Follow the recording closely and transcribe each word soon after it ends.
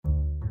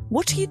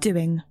What are you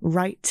doing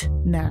right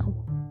now?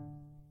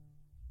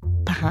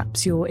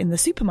 Perhaps you're in the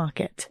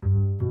supermarket.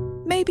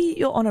 Maybe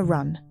you're on a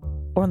run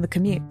or on the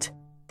commute.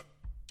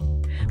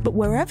 But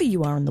wherever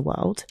you are in the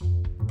world,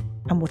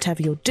 and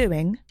whatever you're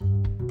doing,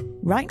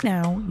 right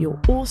now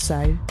you're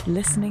also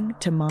listening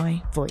to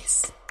my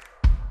voice.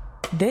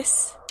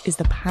 This is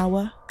the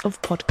power of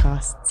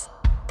podcasts.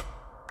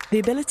 The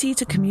ability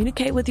to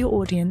communicate with your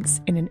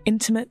audience in an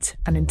intimate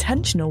and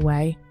intentional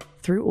way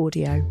through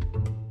audio.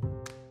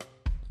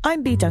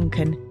 I'm Bea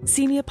Duncan,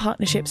 Senior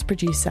Partnerships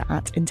Producer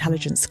at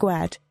Intelligence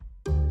Squared.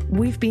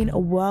 We've been a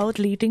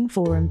world-leading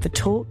forum for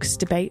talks,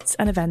 debates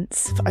and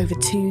events for over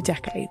 2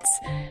 decades.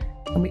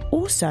 And we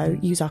also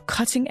use our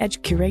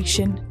cutting-edge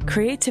curation,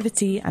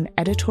 creativity and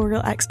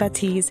editorial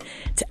expertise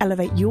to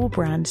elevate your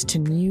brand to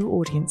new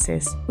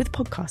audiences with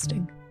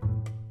podcasting.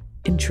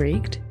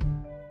 Intrigued?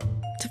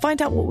 To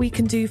find out what we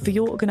can do for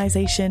your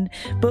organisation,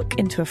 book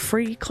into a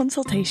free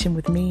consultation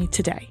with me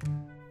today.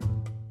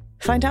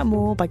 Find out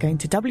more by going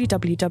to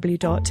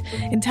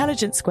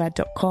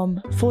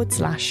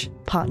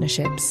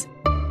www.intelligencesquared.com/partnerships.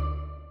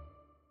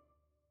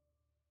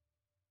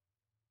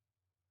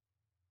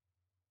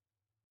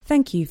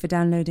 Thank you for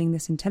downloading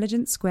this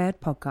Intelligence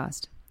Squared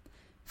podcast.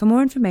 For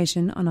more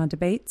information on our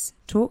debates,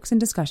 talks and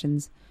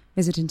discussions,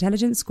 visit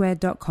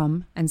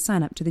intelligencesquared.com and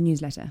sign up to the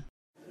newsletter.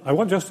 I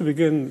want just to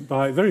begin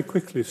by very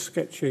quickly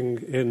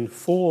sketching in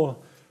 4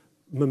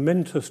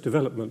 momentous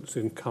developments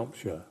in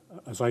culture,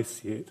 as I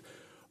see it,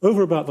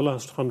 over about the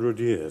last 100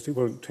 years. It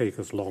won't take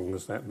as long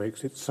as that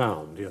makes it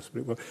sound, yes,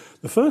 but it will.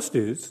 The first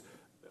is,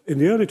 in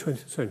the early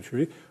 20th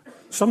century,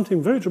 something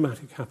very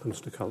dramatic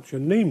happens to culture,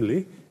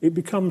 namely, it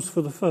becomes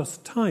for the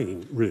first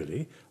time,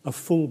 really, a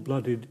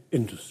full-blooded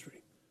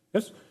industry.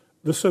 Yes?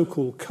 The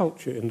so-called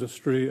culture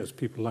industry, as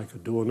people like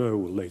Adorno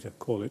will later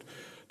call it,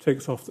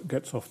 gets off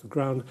the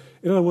ground.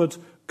 In other words,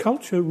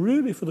 culture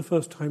really, for the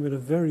first time in a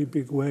very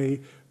big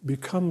way,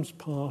 becomes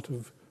part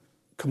of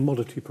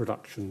commodity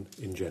production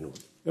in general.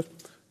 Yes?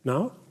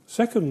 Now,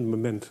 second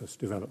momentous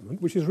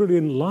development, which is really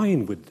in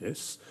line with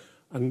this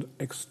and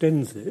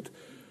extends it,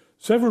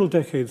 several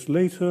decades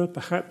later,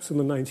 perhaps in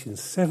the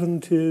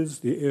 1970s,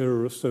 the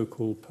era of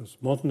so-called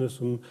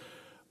postmodernism,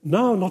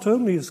 now not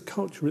only is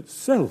culture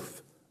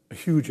itself a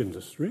huge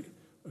industry,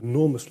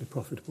 enormously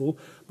profitable,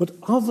 but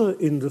other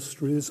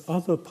industries,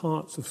 other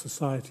parts of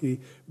society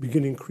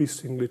begin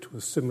increasingly to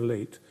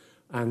assimilate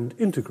and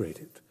integrate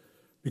it,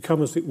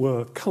 become, as it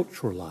were,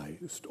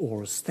 culturalized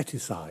or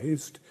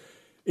aestheticized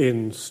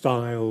in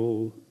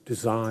style,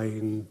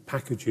 design,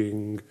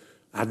 packaging,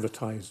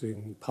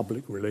 advertising,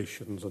 public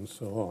relations, and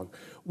so on.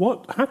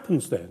 What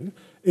happens then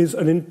is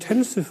an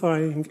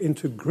intensifying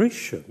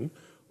integration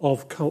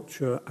of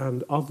culture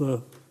and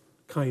other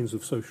kinds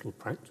of social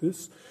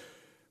practice,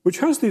 which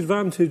has the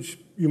advantage,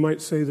 you might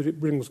say, that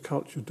it brings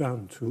culture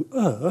down to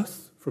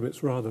earth from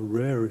its rather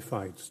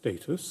rarefied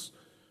status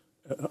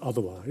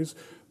otherwise,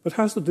 but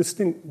has the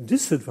distinct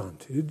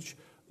disadvantage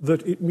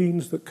that it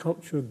means that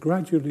culture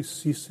gradually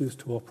ceases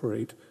to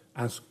operate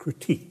as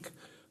critique.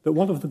 That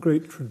one of the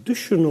great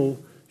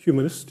traditional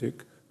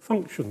humanistic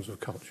functions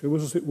of culture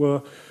was, as it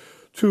were,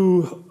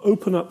 to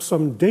open up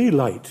some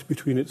daylight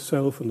between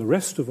itself and the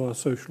rest of our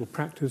social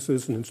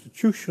practices and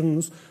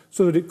institutions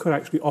so that it could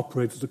actually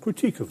operate as a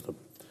critique of them.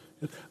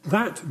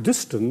 That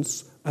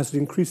distance, as it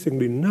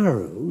increasingly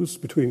narrows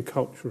between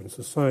culture and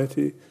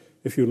society,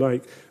 if you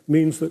like,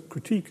 means that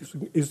critique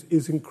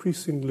is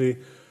increasingly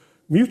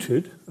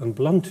muted and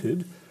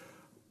blunted.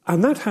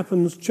 And that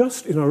happens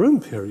just in our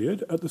own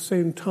period at the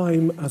same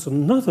time as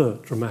another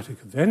dramatic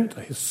event,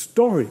 a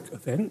historic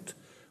event,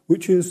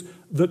 which is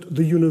that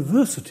the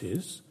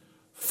universities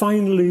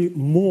finally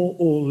more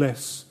or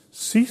less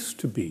cease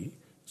to be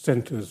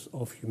centres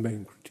of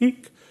humane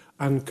critique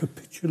and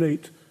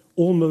capitulate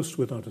almost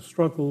without a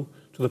struggle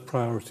to the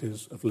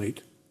priorities of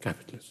late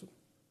capitalism.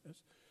 Yes?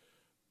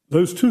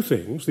 Those two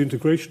things, the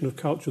integration of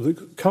culture, the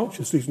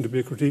culture ceasing to be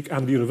a critique,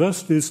 and the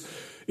universities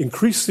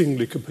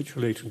increasingly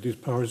capitulating these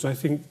priorities, I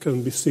think,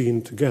 can be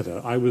seen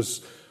together. I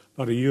was,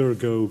 about a year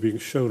ago, being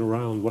shown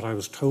around what I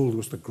was told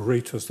was the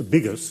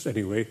biggest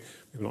anyway,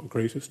 if not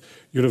greatest,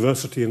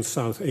 university in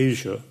South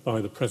Asia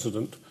by the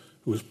president,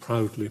 who was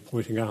proudly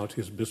pointing out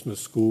his business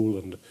school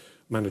and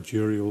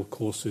managerial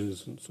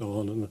courses and so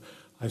on. And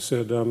I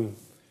said, there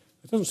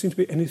doesn't seem to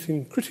be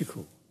anything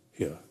critical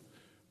here.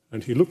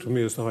 And he looked at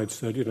me as though I'd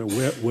said,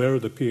 where are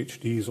the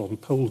PhDs on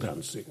pole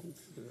dancing?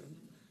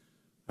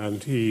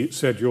 And he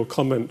said, your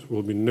comment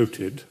will be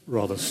noted,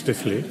 rather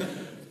stiffly,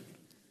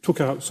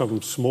 took out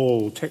some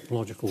small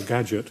technological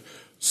gadget,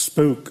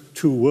 spoke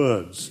 2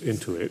 words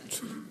into it,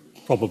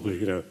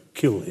 probably,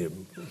 kill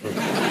him,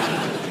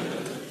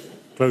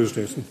 closed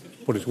it and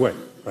put it away.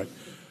 Right.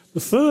 The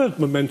third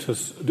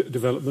momentous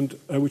development,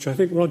 which I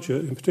think Roger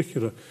in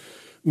particular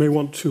may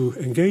want to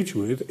engage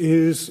with,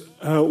 is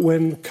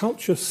when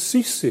culture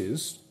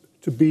ceases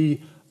to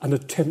be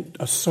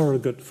a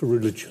surrogate for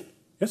religion.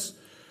 Yes?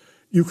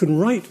 You can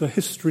write the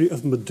history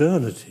of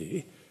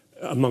modernity,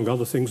 among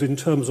other things, in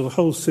terms of a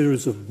whole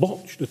series of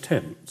botched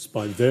attempts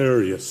by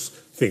various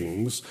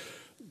things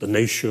the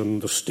nation,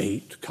 the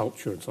state,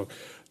 culture, and so on,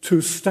 to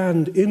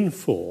stand in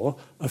for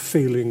a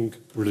failing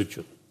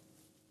religion.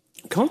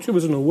 Culture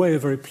was in a way a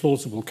very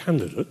plausible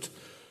candidate,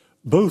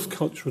 both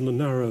culture in the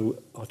narrow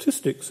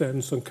artistic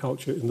sense and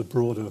culture in the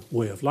broader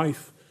way of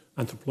life,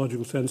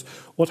 anthropological sense.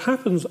 What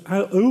happens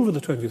over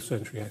the 20th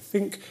century, I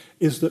think,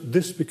 is that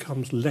this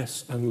becomes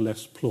less and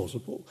less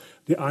plausible.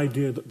 The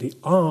idea that the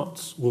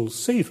arts will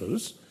save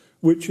us,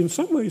 which in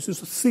some ways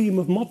is a theme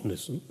of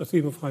modernism, a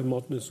theme of high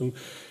modernism,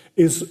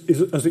 is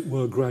as it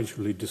were,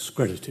 gradually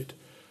discredited.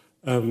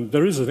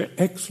 There is an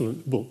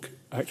excellent book,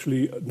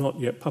 actually not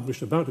yet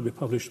published, about to be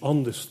published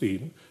on this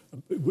theme,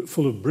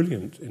 full of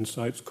brilliant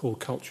insights, called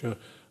Culture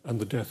and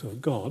the Death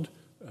of God,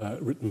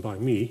 written by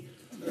me,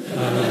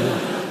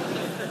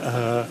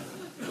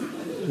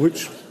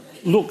 which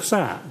looks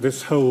at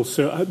this whole...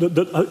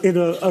 in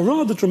a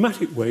rather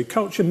dramatic way,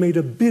 culture made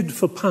a bid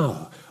for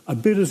power, a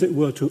bid, as it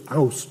were, to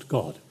oust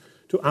God,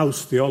 to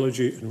oust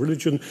theology and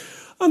religion.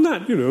 And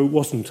that,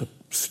 wasn't a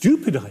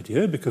stupid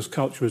idea, because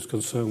culture is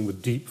concerned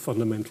with deep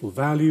fundamental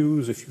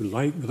values, if you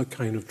like, with a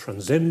kind of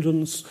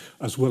transcendence,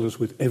 as well as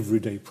with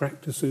everyday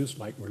practices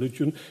like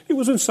religion. It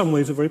was in some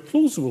ways a very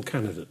plausible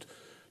candidate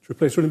to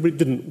replace religion, but it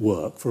didn't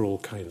work for all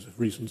kinds of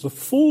reasons. The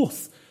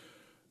fourth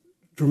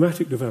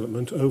dramatic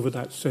development over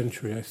that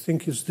century, I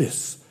think, is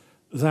this,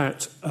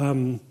 that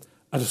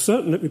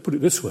let me put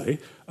it this way,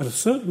 at a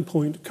certain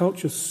point,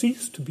 culture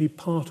ceased to be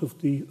part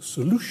of the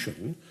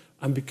solution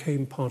and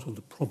became part of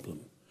the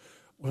problem.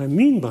 What I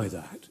mean by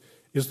that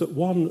is that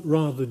one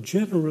rather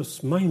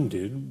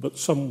generous-minded but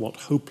somewhat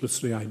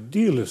hopelessly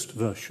idealist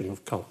version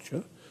of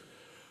culture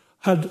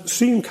had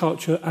seen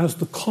culture as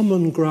the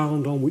common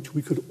ground on which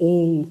we could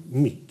all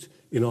meet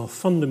in our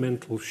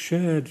fundamental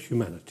shared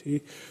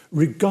humanity,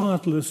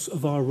 regardless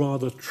of our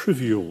rather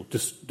trivial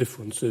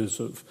differences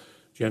of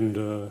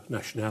gender,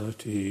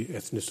 nationality,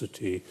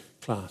 ethnicity,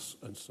 class,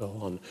 and so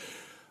on.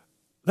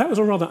 That was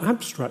a rather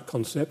abstract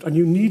concept, and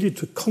you needed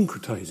to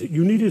concretize it.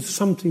 You needed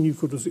something you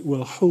could, as it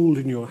were, hold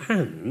in your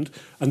hand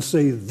and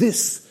say,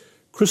 this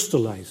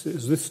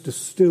crystallizes, this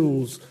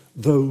distills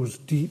those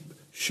deep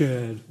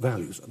shared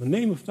values. And the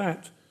name of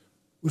that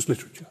was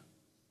literature.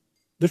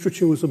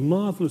 Literature was a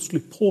marvelously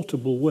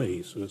portable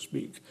way, so to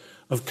speak,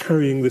 of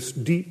carrying this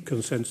deep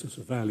consensus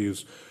of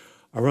values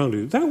around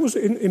you. That was,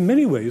 in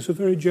many ways, a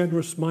very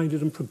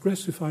generous-minded and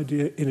progressive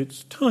idea in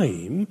its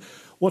time.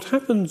 What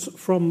happens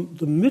from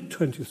the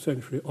mid-20th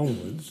century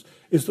onwards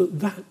is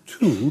that that,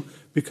 too,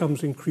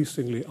 becomes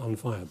increasingly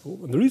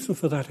unviable. And the reason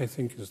for that, I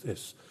think, is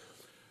this.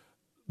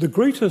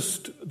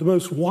 The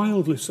most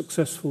wildly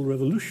successful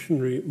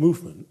revolutionary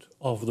movement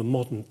of the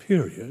modern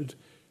period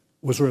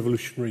was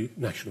revolutionary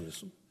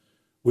nationalism,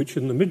 which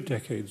in the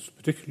mid-decades,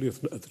 particularly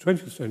of the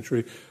 20th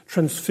century,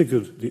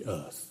 transfigured the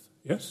earth.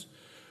 Yes?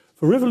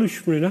 For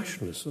revolutionary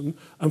nationalism,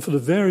 and for the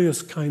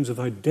various kinds of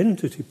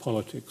identity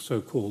politics,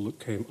 so-called, that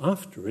came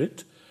after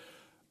it,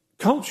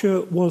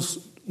 culture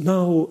was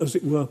now, as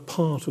it were,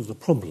 part of the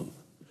problem,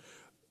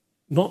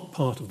 not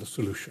part of the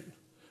solution.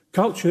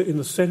 Culture in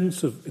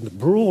the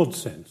broad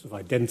sense of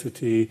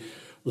identity,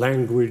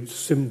 language,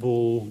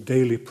 symbol,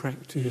 daily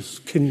practice,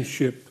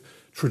 kinship,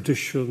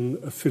 tradition,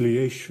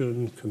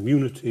 affiliation,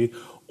 community,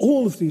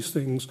 all of these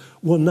things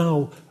were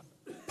now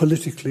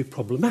politically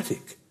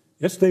problematic.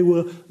 Yes, they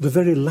were the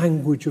very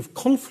language of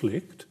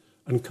conflict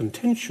and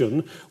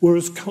contention,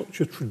 whereas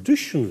culture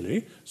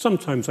traditionally,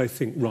 sometimes I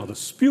think rather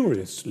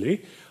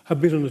spuriously, had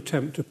been an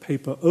attempt to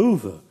paper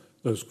over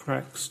those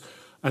cracks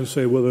and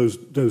say, well,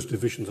 those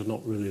divisions are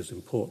not really as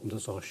important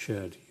as our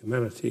shared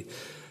humanity.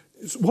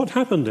 What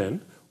happened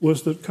then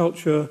was that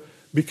culture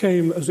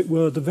became, as it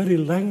were, the very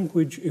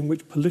language in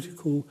which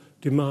political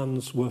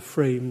demands were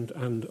framed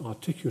and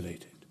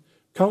articulated.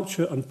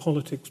 Culture and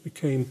politics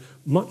became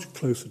much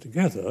closer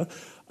together,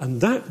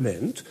 and that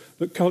meant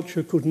that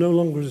culture could no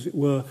longer, as it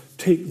were,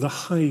 take the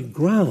high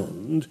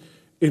ground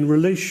in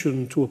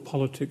relation to a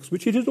politics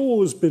which it had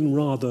always been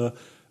rather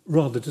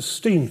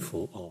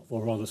disdainful of,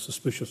 or rather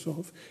suspicious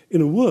of.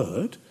 In a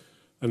word,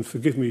 and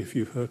forgive me if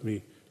you've heard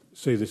me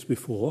say this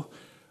before,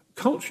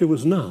 culture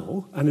was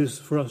now, and is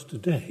for us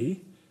today,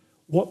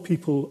 what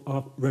people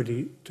are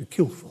ready to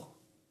kill for,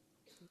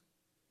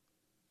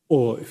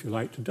 or, if you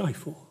like, to die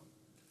for.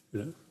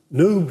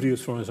 Nobody,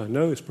 as far as I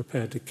know, is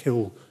prepared to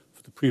kill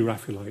for the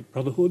pre-Raphaelite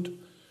Brotherhood.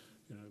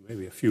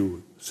 Maybe a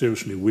few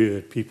seriously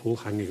weird people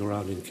hanging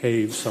around in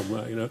caves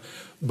somewhere,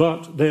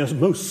 but they are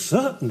most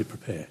certainly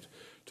prepared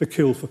to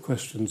kill for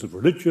questions of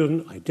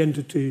religion,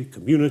 identity,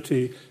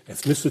 community,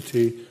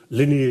 ethnicity,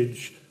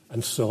 lineage,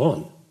 and so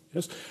on.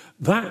 Yes?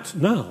 That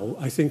now,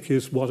 I think,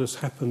 is what has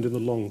happened in the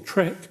long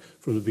trek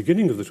from the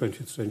beginning of the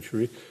 20th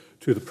century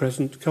to the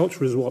present.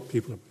 Culture is what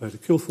people are prepared to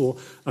kill for,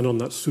 and on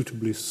that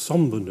suitably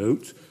sombre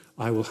note,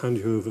 I will hand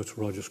you over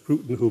to Roger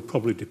Scruton, who will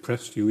probably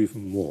depress you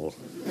even more.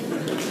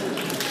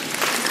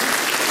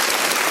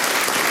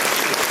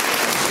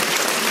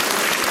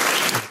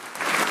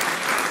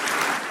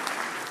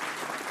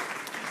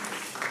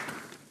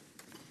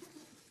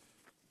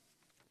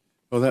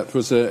 Well, that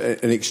was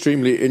an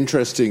extremely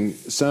interesting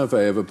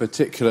survey of a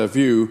particular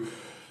view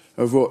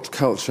of what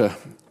culture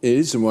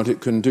is and what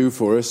it can do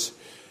for us,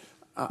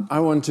 I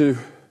want to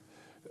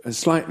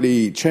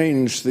slightly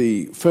change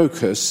the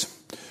focus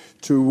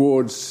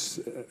towards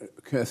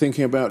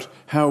thinking about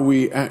how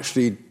we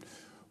actually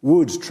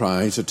would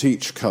try to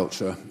teach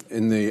culture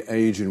in the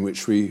age in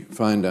which we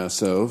find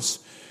ourselves,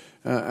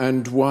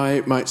 and why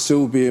it might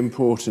still be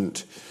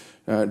important.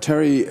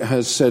 Terry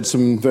has said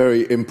some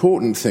very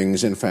important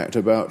things, in fact,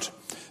 about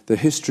the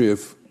history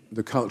of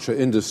the culture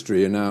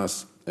industry in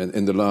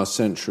the last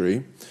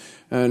century.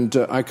 And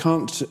I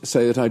can't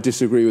say that I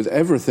disagree with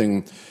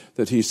everything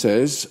that he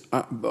says,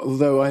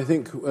 although I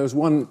think there's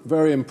one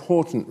very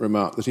important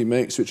remark that he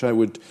makes which I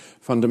would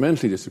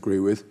fundamentally disagree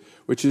with,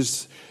 which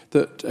is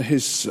that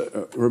his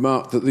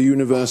remark that the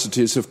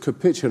universities have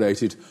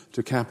capitulated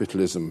to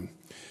capitalism.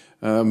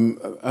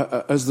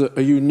 As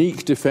a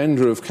unique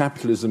defender of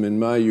capitalism in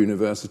my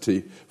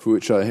university, for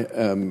which I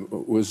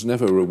was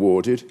never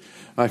rewarded,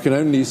 I can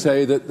only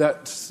say that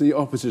that's the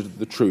opposite of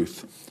the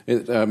truth.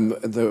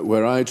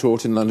 Where I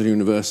taught in London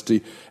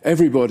University,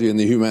 everybody in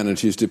the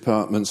humanities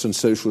departments and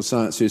social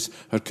sciences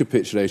had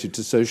capitulated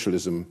to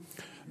socialism.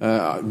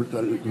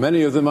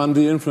 Many of them under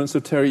the influence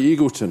of Terry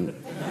Eagleton.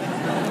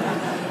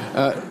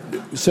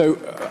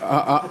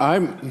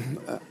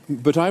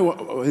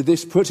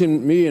 This put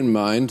me in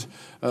mind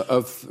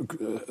of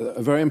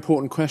a very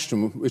important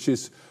question, which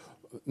is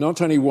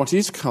not only what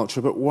is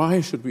culture, but why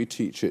should we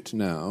teach it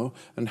now,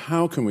 and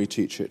how can we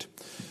teach it?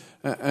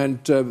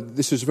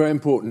 This is very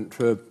important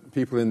for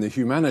people in the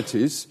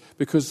humanities,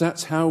 because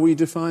that's how we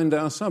defined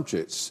our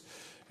subjects.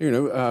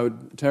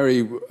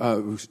 Terry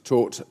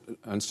taught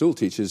and still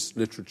teaches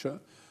literature,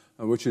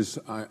 which is,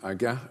 I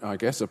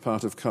guess, a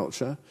part of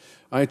culture.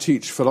 I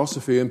teach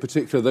philosophy, in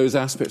particular those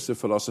aspects of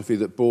philosophy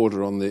that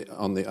border on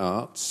the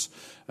arts.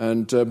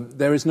 And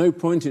there is no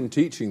point in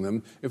teaching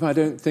them if I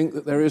don't think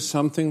that there is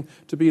something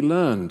to be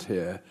learned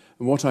here.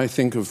 And what I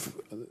think of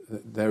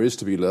there is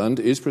to be learned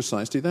is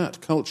precisely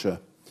that, culture.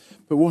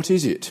 But what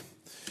is it?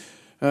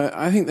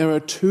 I think there are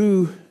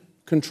two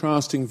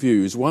contrasting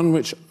views, one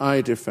which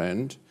I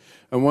defend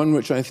and one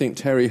which I think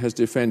Terry has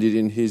defended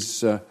in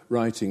his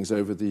writings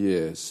over the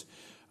years.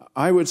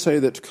 I would say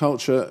that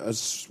culture,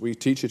 as we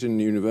teach it in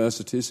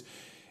universities,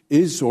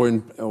 is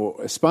or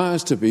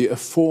aspires to be a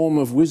form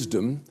of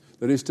wisdom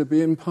that is to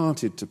be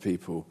imparted to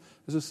people.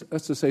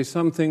 That's to say,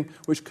 something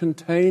which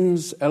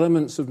contains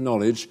elements of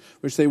knowledge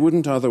which they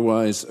wouldn't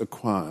otherwise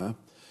acquire,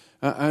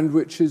 and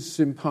which is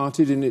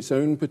imparted in its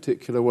own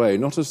particular way,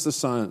 not as the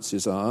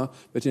sciences are,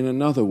 but in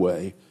another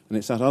way, and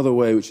it's that other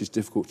way which is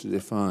difficult to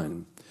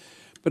define.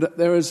 But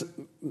there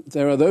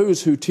are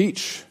those who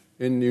teach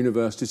in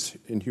universities,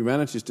 in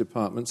humanities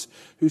departments,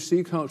 who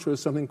see culture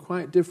as something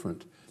quite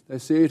different. They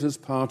see it as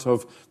part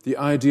of the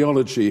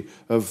ideology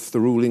of the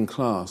ruling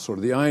class, or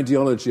the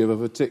ideology of a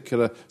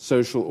particular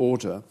social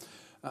order.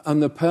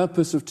 And the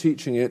purpose of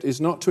teaching it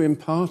is not to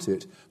impart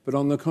it, but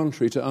on the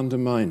contrary, to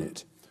undermine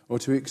it, or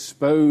to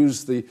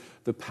expose the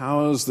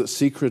powers that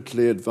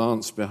secretly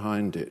advance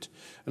behind it.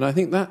 And I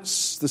think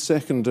that's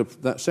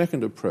that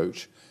second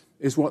approach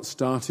is what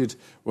started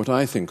what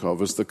I think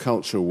of as the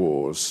culture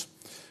wars.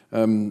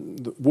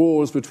 The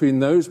wars between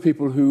those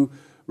people who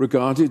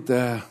regarded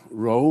their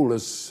role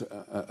as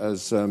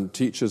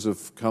teachers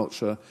of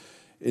culture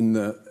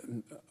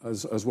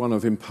as one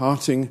of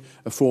imparting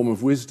a form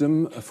of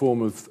wisdom, a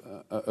form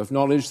of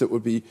knowledge that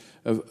would be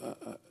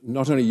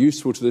not only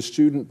useful to the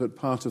student, but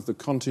part of the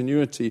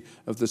continuity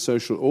of the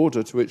social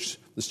order to which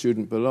the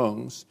student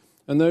belongs,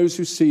 and those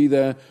who see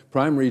their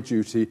primary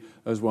duty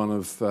as one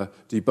of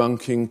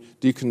debunking,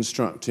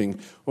 deconstructing,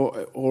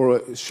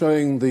 or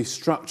showing the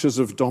structures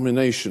of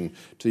domination,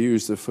 to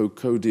use the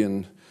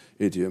Foucauldian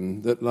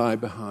idiom, that lie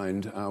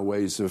behind our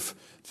ways of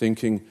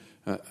thinking,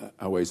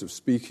 our ways of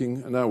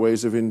speaking, and our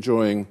ways of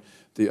enjoying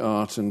the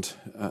art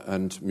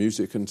and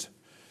music and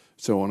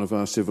so on of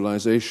our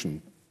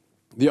civilization.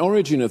 The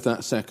origin of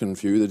that second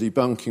view, the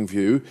debunking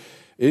view,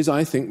 is,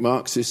 I think,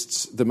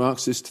 the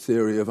Marxist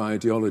theory of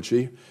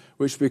ideology,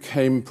 which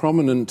became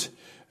prominent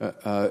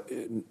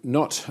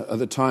not at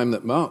the time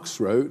that Marx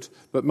wrote,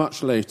 but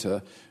much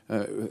later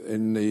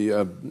in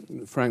the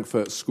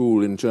Frankfurt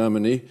School in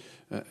Germany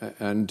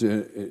and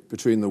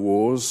between the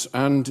wars,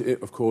 and,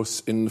 of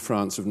course, in the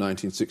France of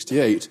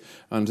 1968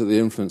 under the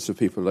influence of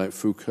people like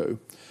Foucault.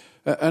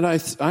 And I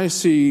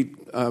see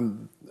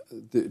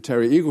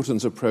Terry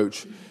Eagleton's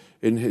approach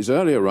in his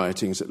earlier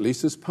writings, at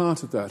least, as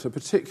part of that, a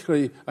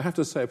particularly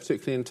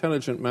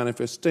intelligent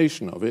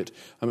manifestation of it,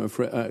 I'm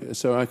afraid,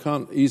 so I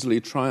can't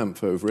easily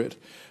triumph over it.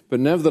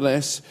 But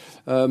nevertheless,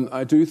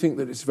 I do think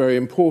that it's very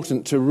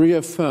important to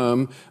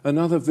reaffirm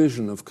another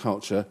vision of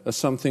culture as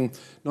something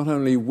not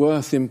only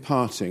worth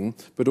imparting,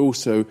 but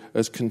also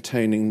as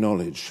containing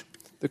knowledge.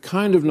 The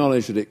kind of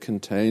knowledge that it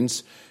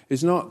contains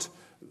is not,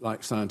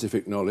 like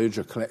scientific knowledge,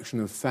 a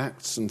collection of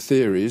facts and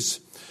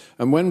theories.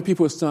 And when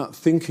people start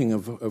thinking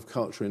of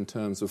culture in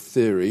terms of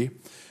theory,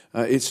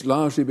 it's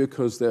largely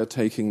because they're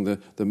taking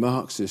the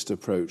Marxist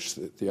approach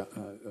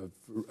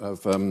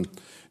of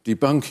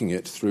debunking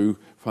it through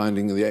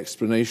finding the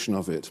explanation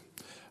of it.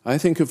 I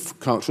think of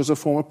culture as a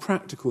form of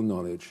practical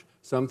knowledge,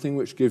 something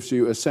which gives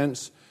you a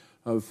sense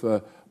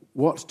of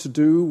what to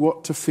do,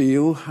 what to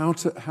feel, how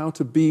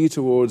to be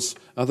towards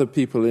other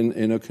people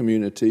in a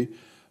community,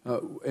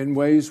 in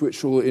ways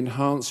which will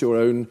enhance your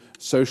own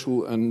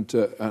social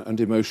and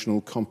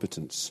emotional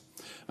competence.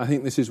 I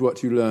think this is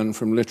what you learn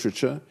from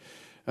literature,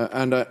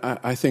 and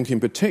I think in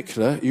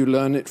particular you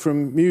learn it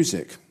from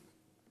music.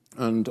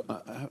 And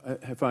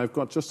if I've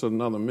got just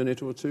another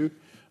minute or two,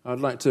 I'd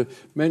like to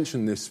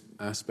mention this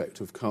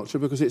aspect of culture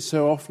because it's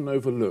so often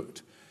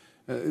overlooked.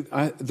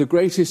 The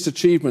greatest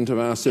achievement of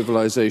our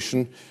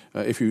civilization,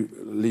 if you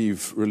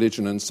leave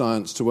religion and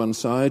science to one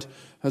side,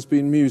 has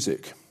been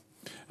music.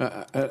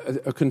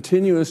 A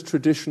continuous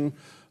tradition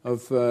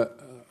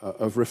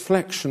of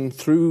reflection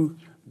through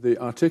the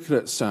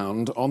articulate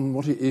sound on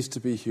what it is to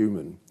be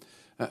human,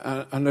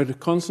 and a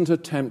constant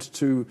attempt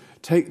to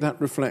take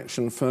that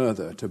reflection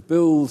further, to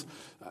build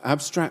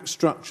abstract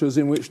structures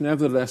in which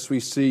nevertheless we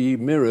see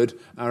mirrored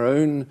our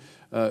own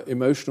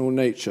emotional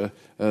nature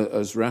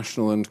as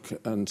rational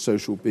and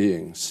social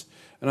beings.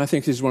 And I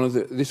think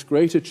this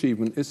great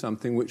achievement is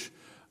something which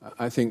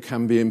I think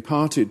can be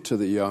imparted to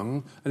the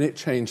young, and it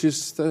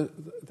changes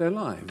their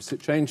lives.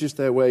 It changes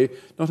their way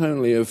not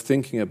only of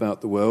thinking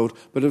about the world,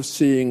 but of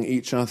seeing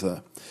each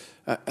other.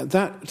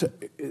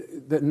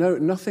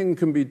 Nothing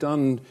can be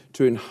done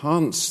to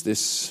enhance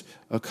this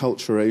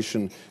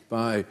acculturation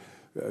by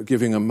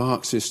giving a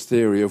Marxist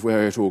theory of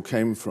where it all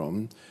came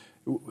from.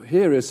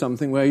 Here is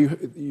something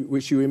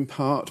which you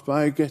impart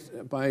by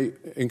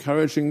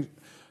encouraging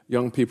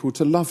young people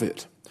to love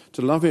it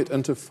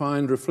and to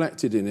find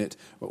reflected in it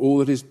all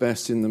that is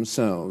best in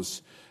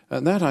themselves.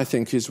 And that, I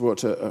think, is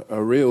what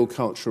a real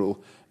cultural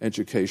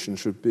education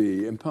should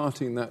be,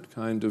 imparting that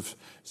kind of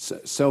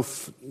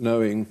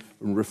self-knowing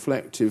and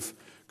reflective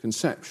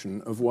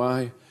conception of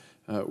why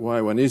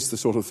one is the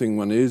sort of thing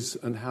one is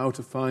and how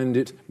to find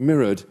it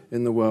mirrored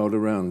in the world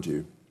around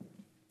you.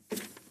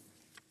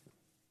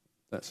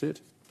 That's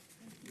it.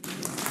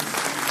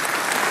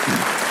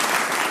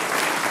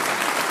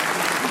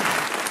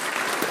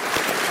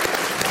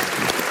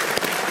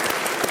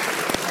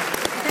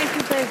 Thank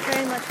you both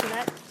very much for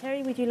that.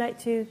 Terry, would you like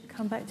to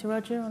come back to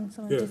Roger on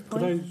some of his points?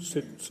 Could I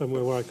sit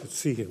somewhere where I could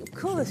see him? Of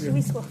course, shall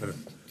we swap?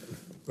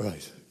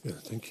 Right, yeah,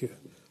 thank you.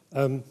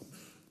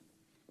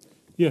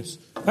 Yes,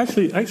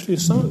 actually,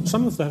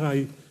 some of that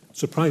I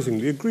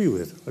surprisingly agree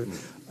with.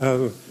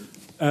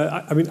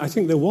 I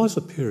think there was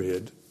a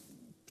period,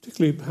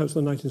 particularly perhaps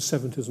the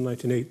 1970s and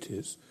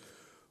 1980s,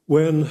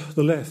 when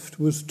the left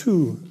was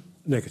too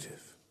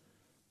negative,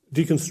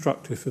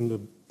 deconstructive in the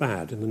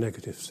bad, in the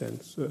negative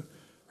sense,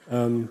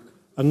 and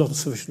not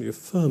sufficiently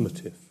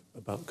affirmative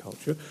about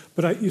culture.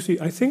 But I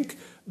think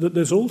that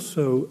there's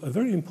also a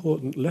very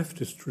important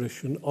leftist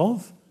tradition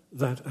of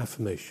that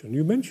affirmation.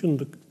 You mentioned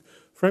the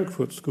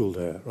Frankfurt School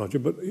there, Roger,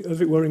 but as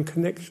it were in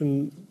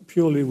connection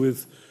purely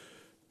with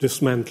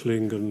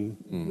dismantling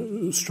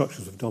and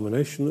structures of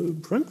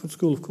domination. The Frankfurt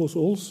School, of course,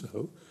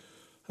 also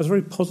has a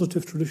very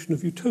positive tradition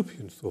of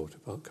utopian thought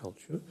about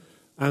culture,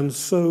 and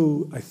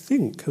so I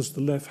think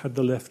had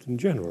the left in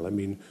general. I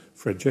mean,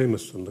 Fred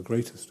Jameson, the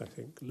greatest, I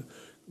think,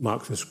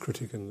 Marxist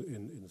critic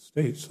in the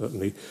States,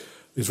 certainly,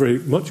 is very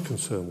much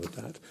concerned with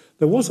that.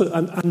 There was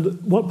and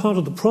what part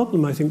of the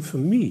problem, I think, for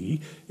me,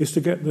 is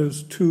to get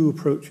those two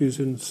approaches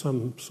in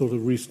some sort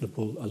of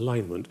reasonable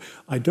alignment.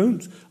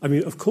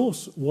 Of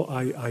course,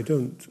 I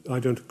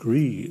don't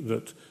agree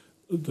that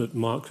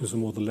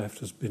Marxism or the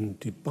left has been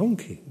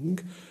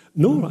debunking,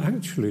 nor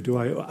actually do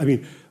I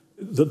mean,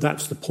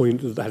 that's the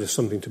point, that is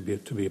something to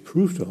be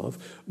approved of,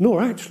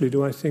 nor actually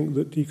do I think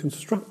that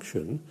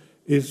deconstruction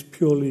is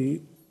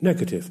purely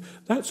negative.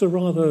 That's a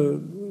rather,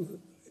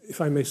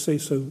 if I may say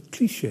so,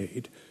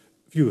 cliched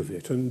view of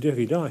it. And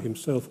Derrida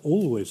himself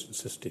always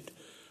insisted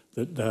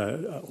that,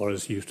 or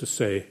as he used to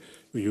say,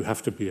 you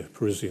have to be a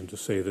Parisian to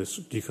say this,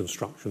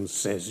 deconstruction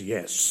says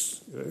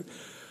yes.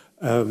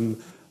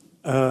 And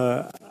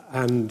a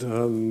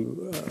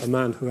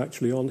man who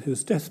actually on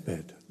his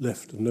deathbed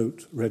left a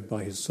note read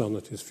by his son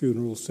at his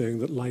funeral saying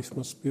that life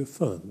must be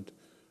affirmed,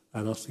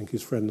 and asking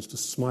his friends to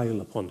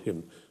smile upon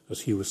him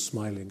as he was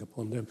smiling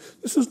upon them.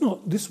 These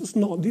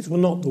were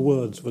not the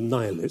words of a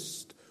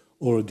nihilist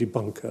or a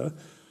debunker,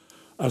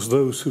 as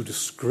those who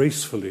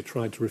disgracefully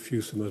tried to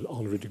refuse him an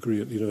honorary degree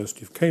at the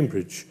University of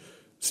Cambridge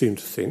seem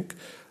to think.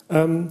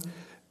 So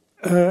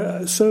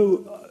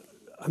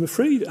I'm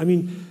afraid,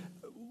 in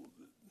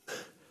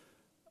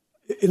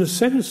a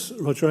sense,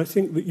 Roger, I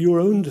think that your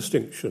own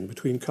distinction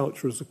between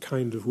culture as a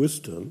kind of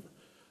wisdom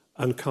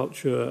and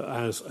culture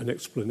as an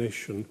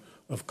explanation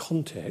of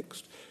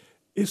context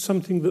is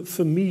something that,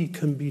 for me,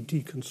 can be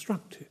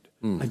deconstructed.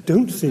 I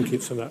don't think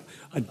it's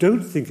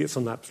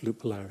an absolute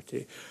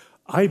polarity.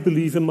 I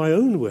believe, in my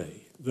own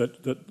way,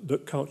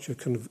 that culture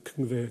can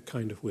convey a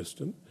kind of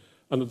wisdom,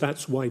 and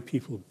that's why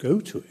people go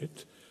to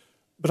it.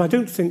 But I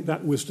don't think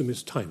that wisdom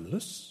is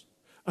timeless,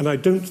 and I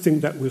don't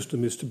think that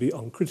wisdom is to be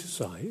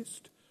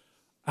uncriticised.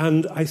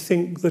 And I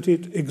think that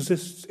it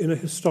exists in a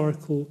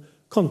historical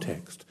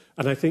context.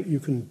 And I think you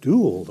can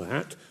do all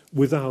that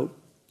without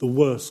the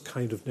worst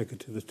kind of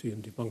negativity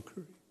and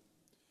debunkery.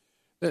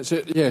 That's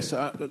it. Yes,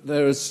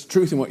 there is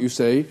truth in what you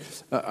say.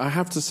 I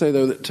have to say,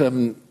 though,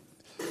 that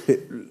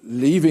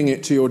leaving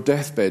it to your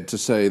deathbed to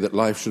say that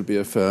life should be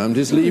affirmed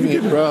is leaving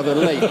it rather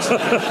late.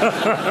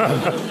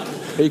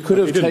 He could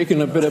have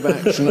taken a bit of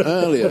action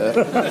earlier.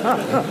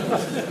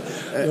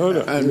 No,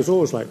 it was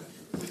always like...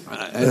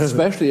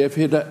 Especially if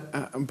he'd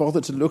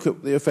bothered to look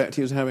at the effect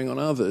he was having on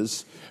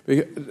others.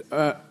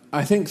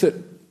 I think that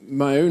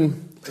my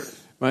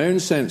own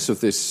sense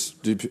of this,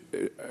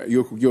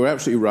 you're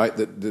absolutely right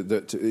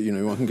that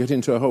one can get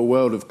into a whole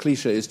world of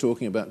cliches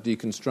talking about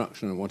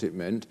deconstruction and what it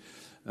meant.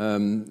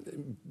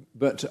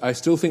 But I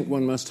still think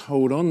one must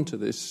hold on to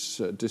this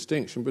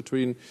distinction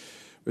between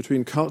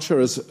culture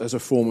as a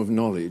form of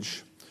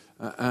knowledge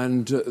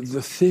and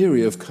the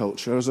theory of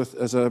culture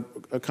as a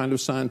kind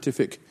of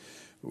scientific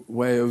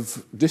way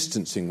of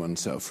distancing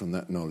oneself from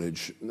that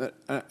knowledge.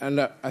 And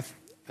I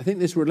think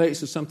this relates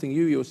to something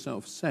you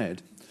yourself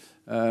said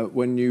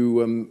when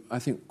you, I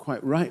think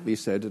quite rightly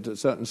said, at a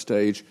certain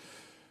stage,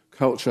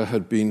 culture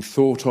had been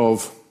thought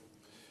of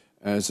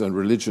as a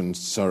religion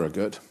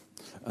surrogate,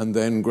 and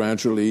then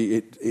gradually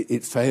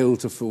it failed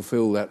to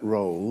fulfill that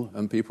role,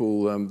 and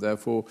people,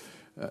 therefore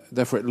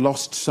it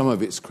lost some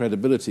of its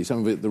credibility, some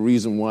of it the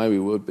reason why we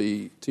would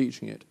be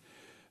teaching it.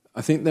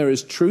 I think there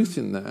is truth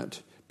in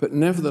that, but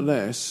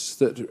nevertheless,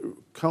 that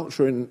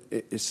culture,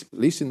 at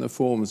least in the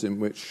forms in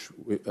which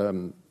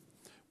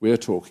we're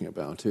talking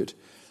about it,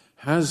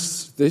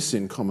 has this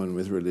in common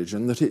with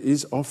religion, that it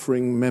is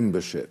offering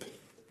membership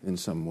in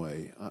some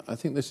way. I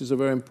think this is a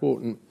very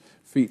important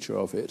feature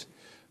of it.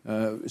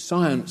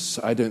 Science,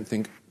 I don't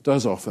think,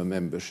 does offer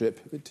membership.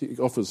 It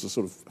offers a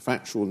sort of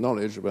factual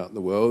knowledge about the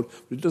world,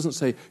 but it doesn't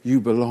say,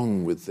 you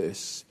belong with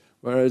this.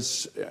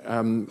 Whereas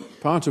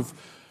part of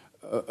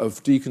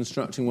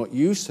deconstructing what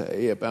you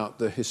say about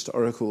the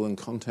historical and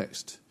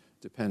context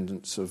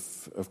dependence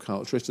of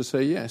culture is to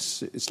say,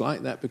 yes, it's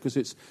like that because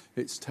it's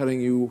telling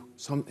you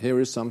here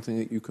is something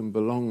that you can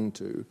belong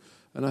to.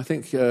 And I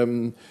think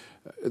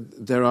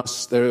there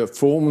are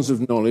forms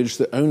of knowledge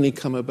that only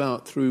come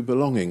about through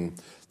belonging.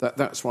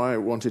 That's why I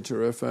wanted to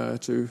refer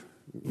to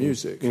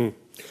music.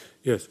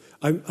 Yes,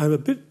 I'm a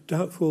bit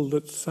doubtful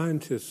that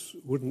scientists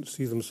wouldn't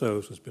see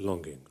themselves as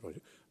belonging, Roger.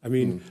 I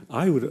mean,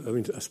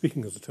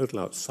 speaking as a total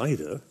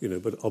outsider,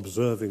 but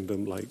observing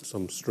them like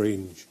some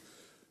strange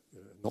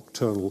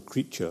nocturnal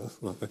creature,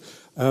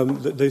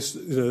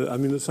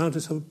 the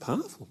scientists have a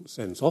powerful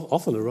sense,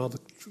 often a rather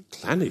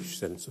clannish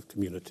sense of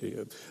community.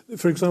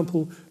 For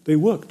example, they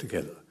work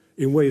together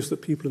in ways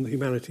that people in the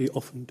humanity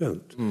often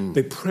don't.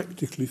 They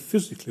practically,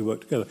 physically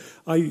work together.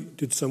 I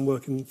did some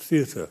work in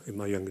theatre in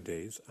my younger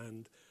days,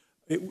 and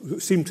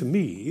it seemed to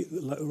me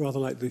rather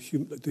like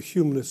the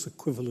humanist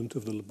equivalent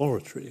of the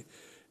laboratory.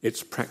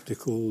 It's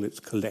practical, it's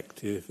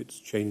collective, it's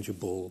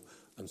changeable,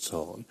 and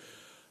so on.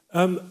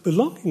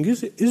 Belonging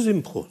is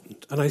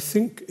important, and I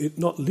think it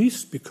not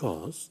least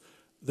because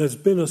there's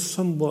been a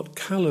somewhat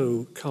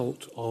callow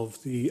cult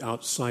of the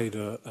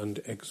outsider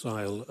and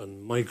exile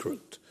and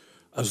migrant,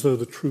 as though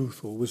the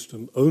truth or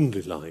wisdom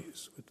only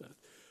lies with that.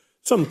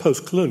 Some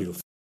post-colonial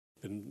things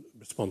have been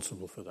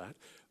responsible for that.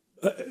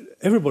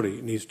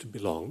 Everybody needs to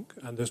belong,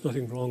 and there's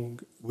nothing wrong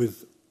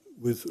with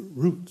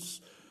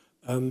roots.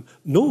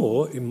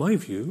 Nor, in my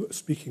view,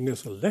 speaking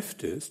as a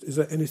leftist, is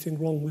there anything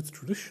wrong with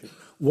tradition.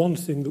 One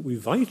thing that we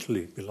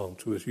vitally belong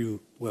to, as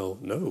you well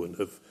know and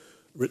have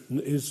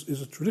written,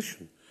 is a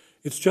tradition.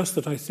 It's just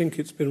that I think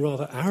it's been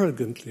rather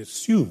arrogantly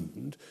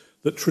assumed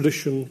that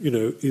tradition,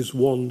 is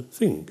one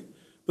thing.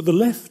 But the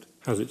left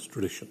has its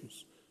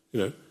traditions.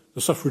 The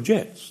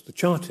suffragettes, the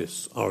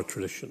Chartists are a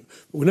tradition.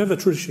 But whenever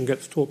tradition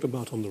gets talked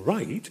about on the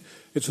right,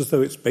 it's as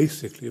though it's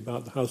basically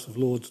about the House of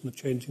Lords and the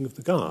changing of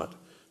the guard.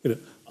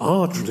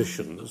 Our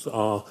traditions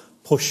are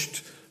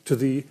pushed to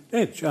the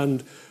edge.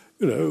 And,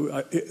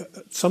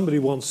 somebody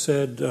once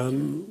said,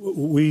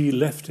 we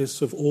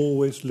leftists have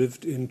always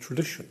lived in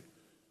tradition.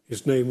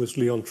 His name was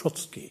Leon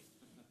Trotsky.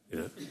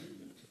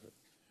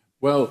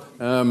 Well,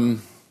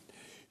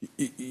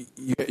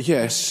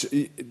 yes,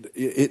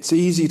 it's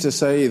easy to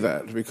say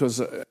that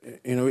because,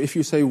 if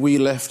you say we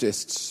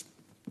leftists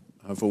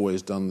have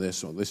always done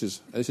this, or this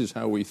is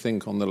how we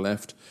think on the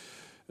left,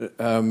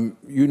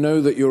 you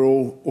know that you're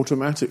all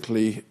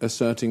automatically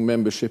asserting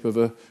membership of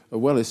a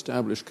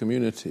well-established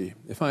community.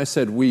 If I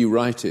said we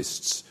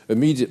rightists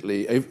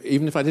immediately,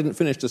 even if I didn't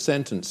finish the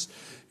sentence,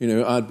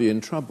 I'd be in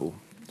trouble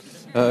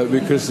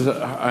because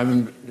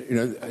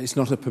it's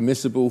not a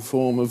permissible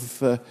form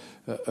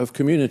of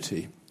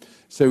community.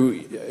 So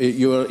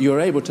you're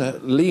able to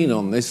lean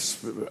on this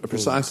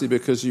precisely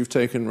because you've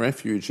taken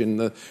refuge in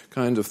the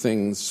kind of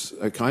things,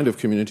 a kind of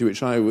community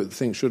which I would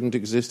think shouldn't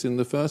exist in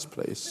the first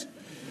place.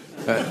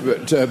 I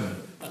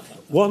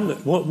want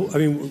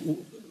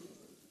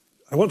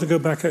to go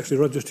back, actually,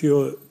 Roger, to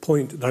your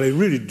point that I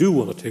really do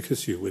want to take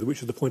issue with,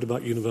 which is the point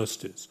about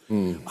universities.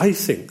 I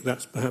think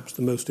that's perhaps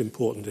the most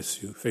important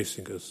issue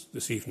facing us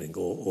this evening,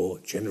 or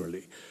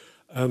generally.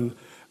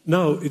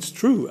 Now, it's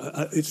true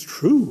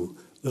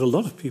that a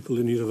lot of people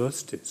in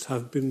universities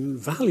have been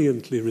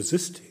valiantly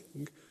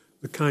resisting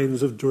the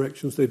kinds of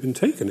directions they've been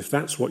taken. If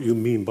that's what you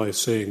mean by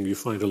saying you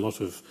find a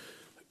lot of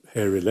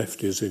hairy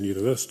lefties in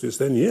universities,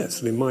 then yes,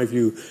 and in my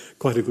view,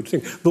 quite a good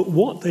thing. But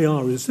what they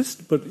are is this,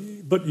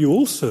 but you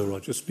also,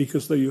 Roger, speak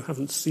as though you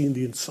haven't seen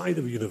the inside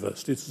of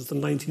universities since the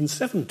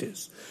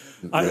 1970s.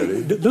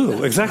 Really?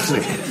 No,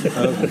 exactly.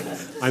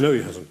 I know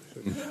he hasn't.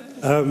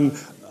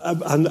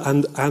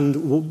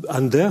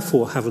 And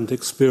therefore haven't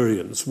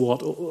experienced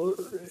what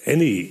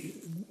any,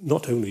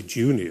 not only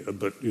junior,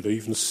 but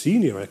even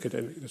senior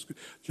academic,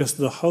 just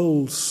the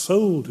whole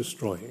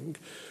soul-destroying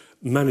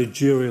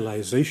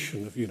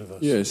managerialization of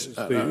universities. Yes,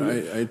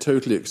 I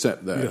totally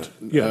accept that.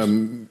 Yeah,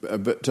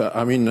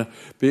 yes.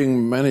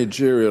 Being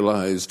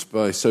managerialized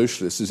by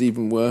socialists is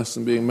even worse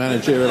than being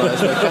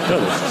managerialized by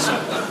capitalists.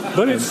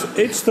 But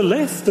it's the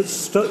left that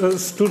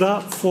stood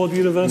up for the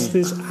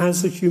universities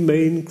as a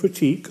humane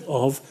critique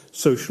of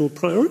social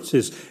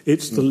priorities.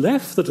 It's the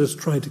left that has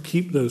tried to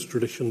keep those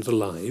traditions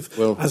alive,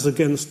 as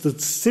against the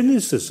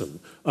cynicism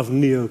of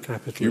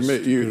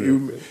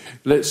neo-capitalists.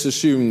 Let's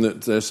assume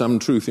that there's some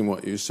truth in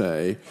what you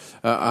say.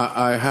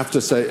 I have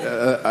to say,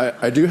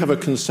 I do have a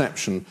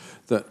conception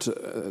that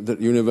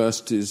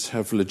universities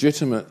have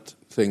legitimate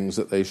things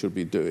that they should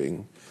be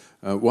doing,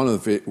 one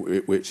of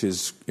which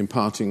is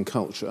imparting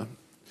culture.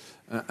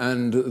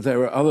 And there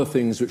are other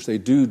things which they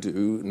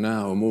do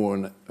now more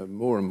and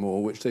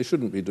more, which they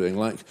shouldn't be doing,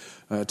 like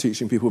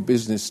teaching people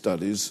business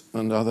studies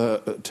and other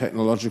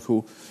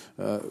technological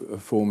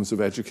forms of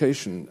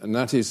education. And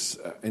that is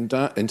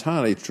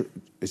entirely true.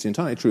 It's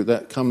entirely true.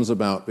 That comes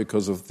about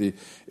because of the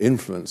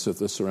influence of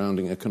the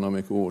surrounding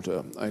economic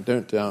order. I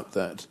don't doubt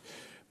that.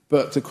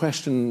 But the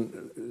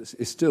question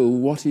is still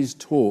what is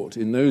taught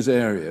in those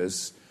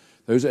areas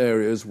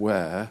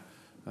where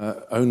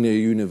only a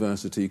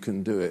university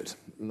can do it,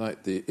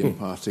 like the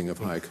imparting of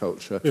high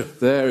culture. Yeah.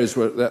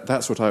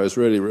 That's what I was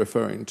really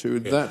referring to.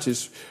 Yeah. That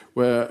is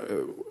where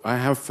I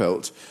have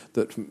felt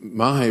that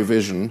my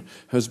vision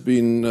has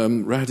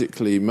been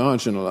radically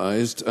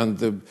marginalised and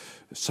the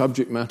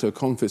subject matter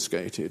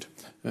confiscated.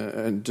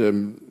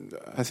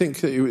 I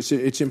think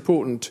it's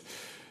important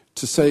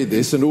to say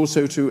this and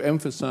also to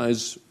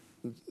emphasise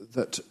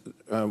that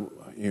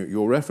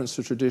your reference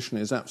to tradition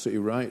is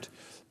absolutely right,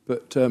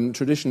 but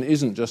tradition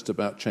isn't just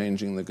about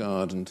changing the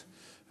guard and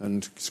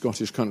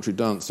Scottish country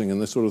dancing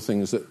and the sort of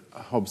things that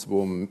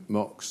Hobsbawm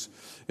mocks.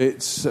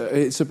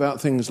 It's about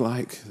things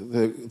like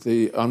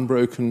the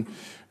unbroken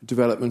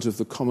development of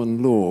the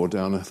common law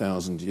down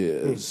 1,000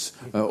 years,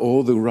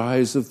 or the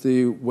rise of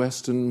the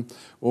Western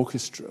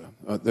orchestra,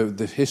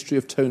 the history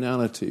of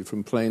tonality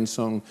from plain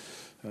song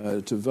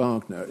to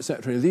Wagner,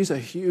 etc. These are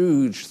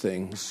huge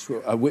things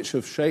which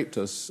have shaped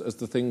us as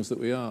the things that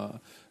we are.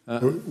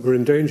 We're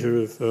in danger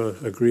of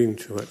agreeing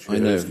too much. I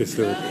know.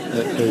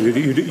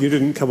 You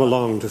didn't come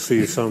along to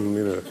see some,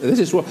 This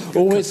is what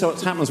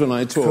happens when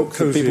I talk.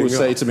 People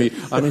say to me,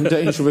 I'm in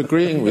danger of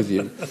agreeing with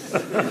you.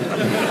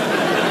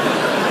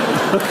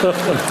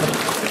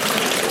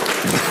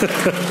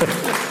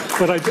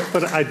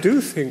 But I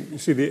do think, you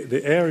see,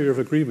 the area of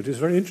agreement is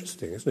very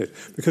interesting, isn't it?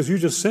 Because you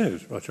just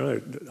said,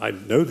 Roger, I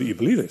know that you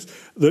believe this,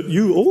 that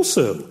you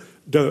also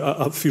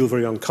feel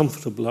very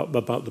uncomfortable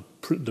about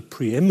the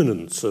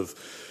preeminence of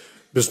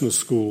business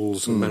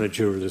schools and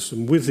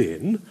managerialism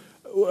within,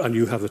 and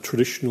you have a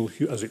traditional,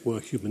 as it were,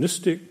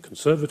 humanistic,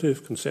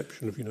 conservative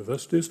conception of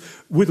universities,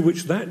 with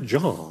which that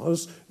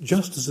jars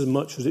just as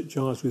much as it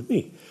jars with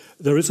me.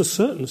 There is a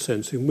certain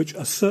sense in which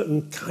a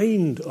certain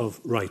kind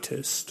of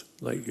rightist,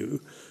 like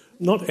you,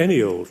 not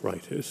any old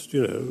rightist,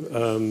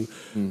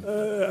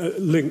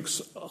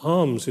 links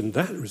arms in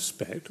that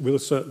respect with a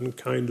certain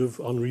kind of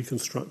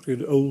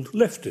unreconstructed old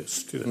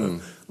leftist,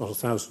 not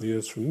 1,000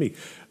 years from me.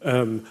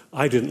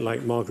 I didn't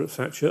like Margaret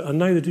Thatcher, and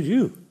neither did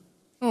you.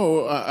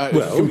 Oh,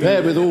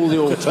 compared with all the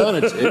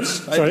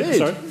alternatives, I did.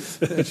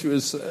 Sorry? She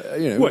was,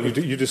 Well,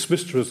 you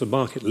dismissed her as a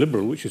market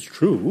liberal, which is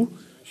true.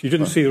 You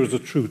didn't see her as a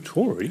true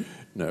Tory.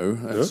 No,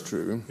 that's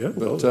true. Yeah,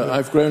 but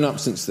I've grown up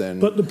since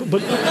then. But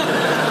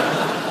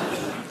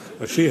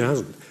well, she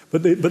hasn't.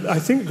 But I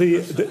think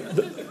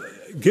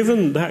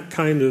given that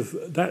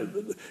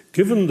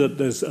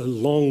there's a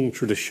long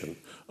tradition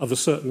of a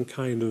certain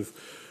kind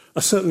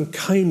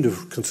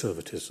of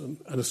conservatism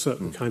and a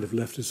certain kind of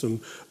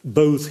leftism,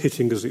 both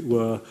hitting, as it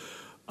were,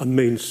 a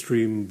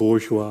mainstream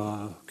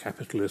bourgeois,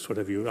 capitalist,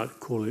 whatever you like to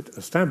call it,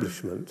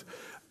 establishment.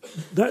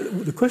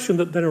 The question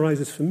that then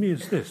arises for me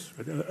is this,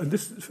 right? And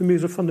this for me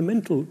is a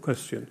fundamental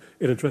question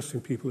in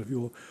addressing people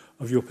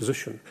of your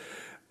position.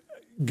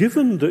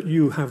 Given that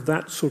you have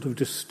that sort of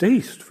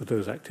distaste for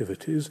those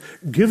activities,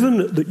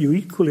 given that you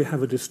equally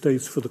have a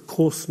distaste for the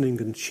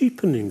coarsening and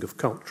cheapening of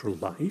cultural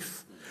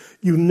life,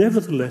 you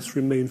nevertheless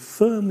remain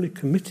firmly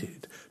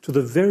committed to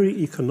the very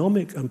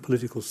economic and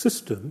political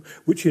system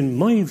which, in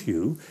my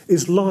view,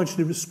 is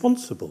largely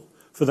responsible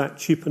for that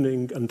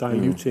cheapening and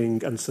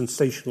diluting and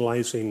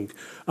sensationalizing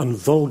and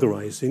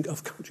vulgarizing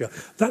of culture.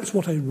 That's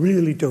what I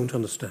really don't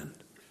understand.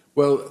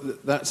 Well,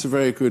 that's a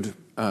very good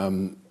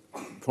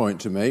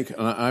point to make,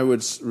 and I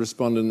would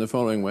respond in the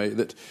following way,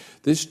 that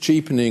this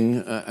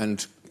cheapening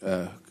and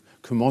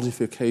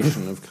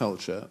commodification of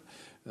culture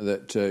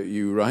that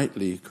you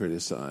rightly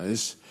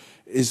criticise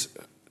is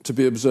to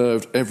be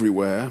observed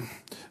everywhere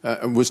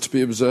and was to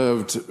be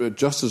observed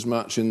just as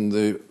much in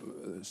the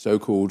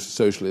so-called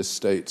socialist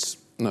states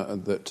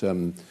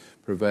that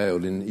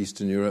prevailed in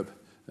Eastern Europe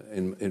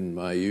in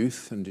my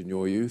youth and in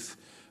your youth.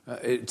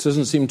 It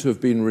doesn't seem to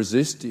have been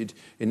resisted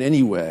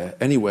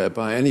anywhere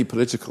by any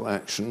political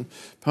action,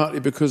 partly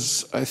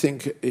because I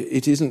think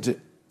it isn't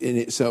in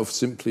itself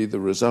simply the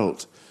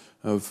result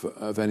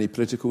of any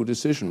political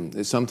decision.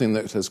 It's something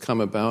that has come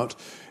about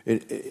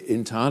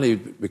entirely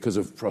because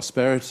of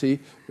prosperity,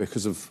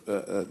 because of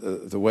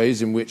the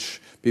ways in which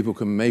people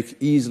can make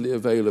easily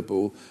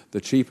available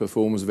the cheaper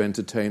forms of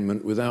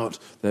entertainment without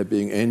there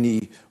being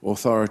any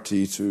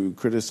authority to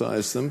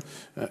criticize them.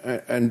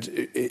 And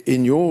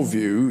in your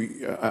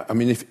view, I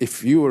mean,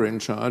 if you were in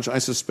charge, I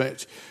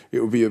suspect it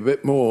would be a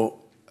bit more...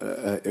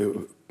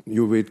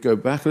 you would go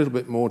back a little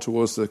bit more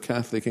towards the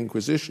Catholic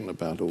Inquisition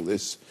about all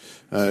this,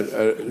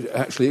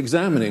 actually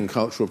examining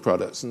cultural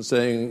products and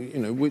saying,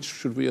 which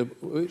should we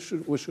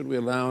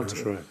allow That's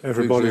to... right.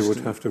 Everybody would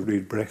have to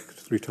read Brecht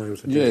 3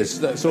 times a day. Yes,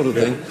 that sort of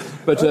thing.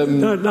 But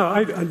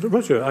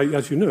Roger,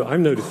 as you know,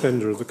 I'm no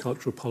defender of the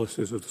cultural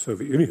policies of the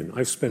Soviet Union.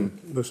 I've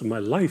spent most of my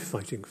life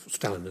fighting for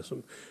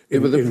Stalinism.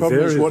 But the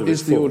problem is, what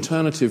is the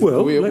alternative?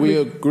 Well, we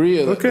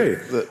agree that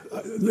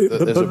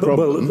there's a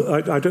problem.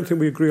 Well, I don't think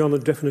we agree on the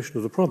definition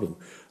of the problem.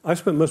 I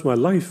spent most of my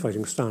life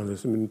fighting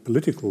Stalinism in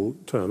political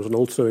terms and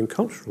also in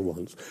cultural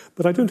ones,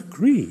 but I don't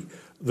agree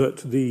that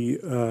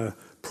the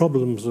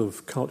problems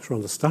of culture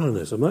under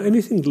Stalinism are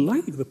anything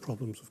like the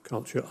problems of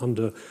culture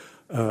under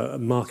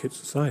market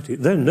society.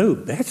 They're no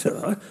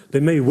better. They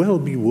may well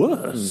be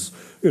worse.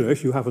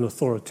 If you have an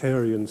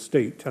authoritarian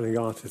state telling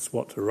artists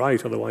what to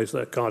write, otherwise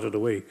they're carted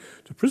away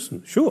to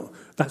prison. Sure,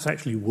 that's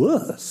actually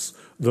worse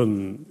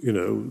than,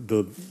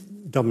 the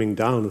dumbing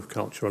down of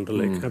culture under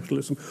late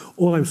capitalism.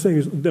 All I'm saying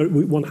is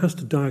one has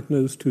to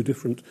diagnose two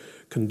different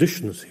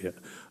conditions here.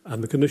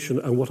 And the condition,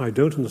 and what I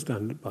don't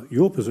understand about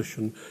your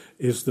position,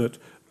 is that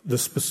the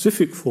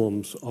specific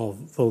forms of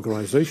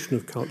vulgarization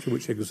of culture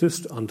which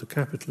exist under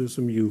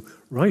capitalism you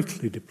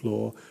rightly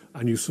deplore,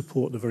 and you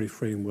support the very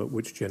framework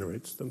which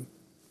generates them.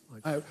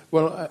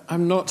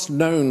 I'm not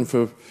known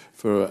for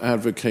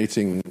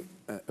advocating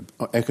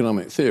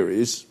economic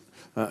theories.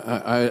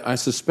 I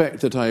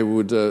suspect that I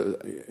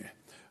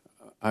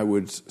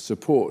would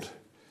support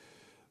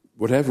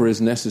whatever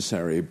is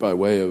necessary by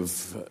way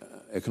of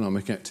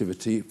economic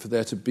activity for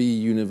there to be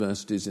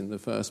universities in the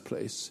first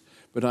place.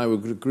 But I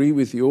would agree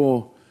with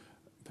your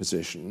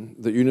position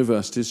that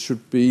universities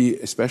should be,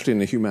 especially in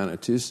the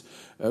humanities,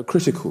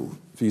 critical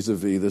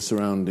vis-à-vis the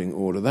surrounding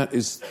order. That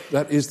is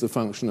the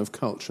function of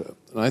culture.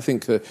 And I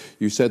think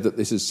you said that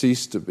this has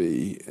ceased to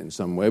be in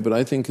some way, but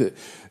I think that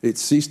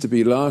it's ceased to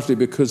be largely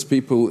because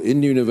people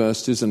in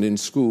universities and in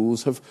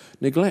schools have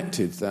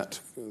neglected that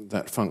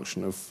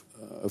function of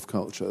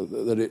culture,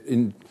 that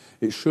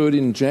it should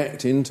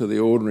inject into the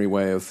ordinary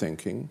way of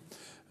thinking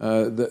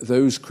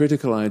those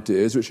critical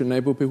ideas which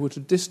enable people to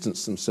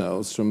distance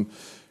themselves from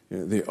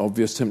the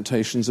obvious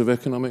temptations of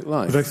economic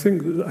life. But I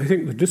think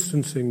the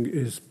distancing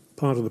is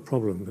part of the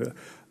problem here.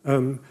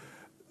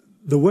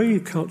 The way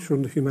culture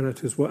and the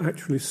humanities were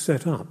actually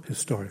set up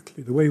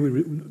historically, the way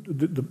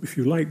if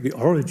you like, the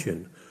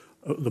origin,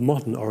 the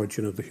modern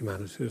origin of the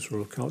humanities or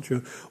of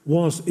culture,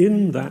 was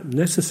in that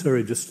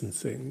necessary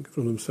distancing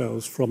from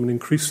themselves from an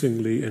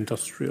increasingly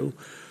industrial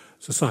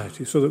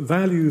society, so that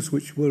values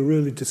which were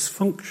really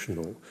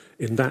dysfunctional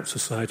in that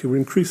society were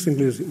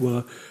increasingly, as it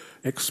were,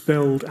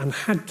 expelled and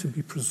had to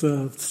be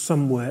preserved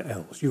somewhere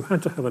else. You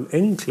had to have an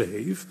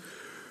enclave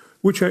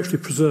which actually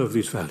preserved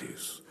these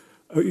values.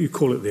 You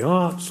call it the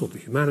arts or the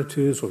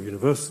humanities or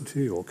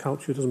university or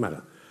culture, it doesn't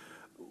matter.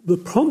 The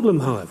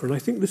problem, however, and I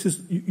think this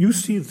is, you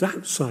see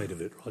that side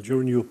of it, Roger,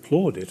 and you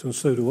applaud it, and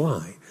so do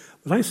I,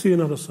 but I see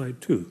another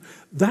side too.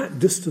 That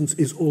distance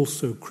is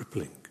also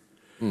crippling.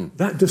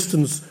 That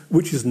distance,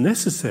 which is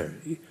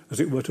necessary, as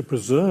it were, to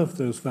preserve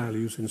those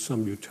values in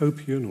some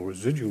utopian or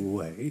residual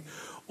way,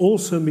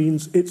 also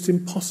means it's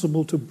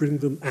impossible to bring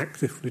them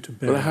actively to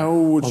bear. But how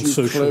would on you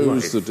social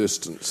close life. The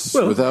distance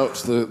without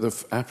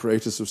the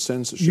apparatus of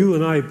censorship? You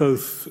and I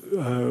both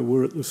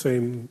were at the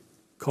same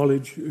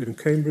college in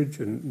Cambridge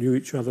and knew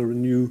each other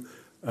and knew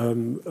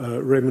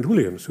Raymond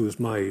Williams, who was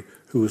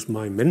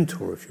my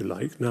mentor, if you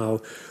like.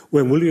 Now,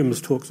 when Williams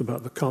talks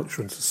about the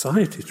culture and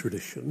society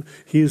tradition,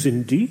 he is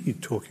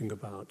indeed talking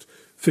about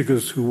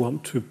figures who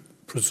want to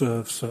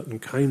preserve certain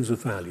kinds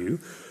of value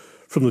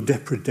from the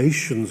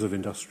depredations of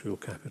industrial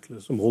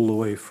capitalism, all the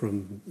way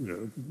from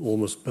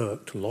almost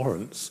Burke to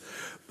Lawrence.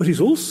 But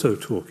he's also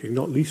talking,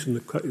 not least in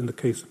the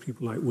case of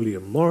people like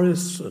William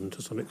Morris and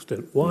to some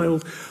extent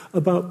Wilde,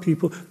 about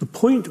people. The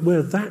point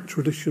where that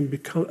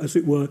tradition as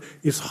it were,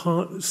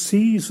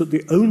 sees that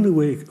the only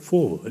way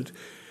forward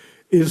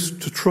is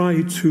to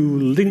try to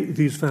link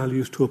these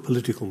values to a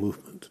political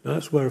movement. Now,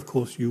 that's where, of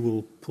course, you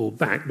will pull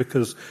back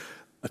because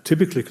A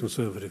typically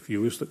conservative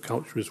view is that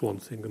culture is one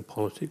thing and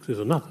politics is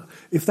another.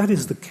 If that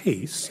is the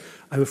case,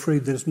 I'm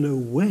afraid there's no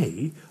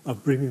way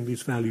of bringing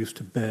these values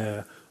to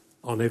bear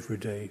on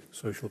everyday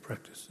social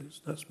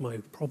practices. That's my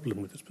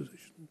problem with this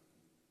position.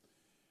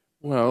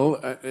 Well,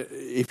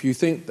 if you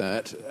think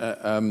that,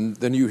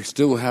 then you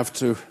still have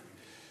to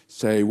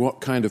say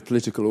what kind of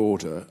political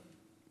order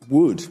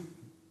would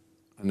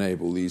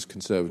enable these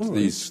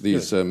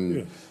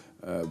conservative,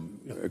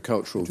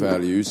 cultural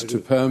values to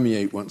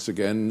permeate once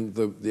again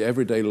the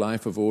everyday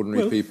life of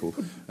ordinary people.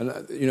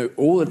 And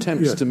all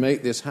attempts to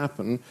make this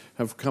happen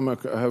have come a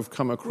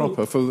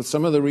cropper for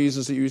some of the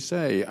reasons that you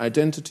say.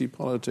 Identity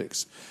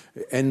politics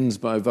ends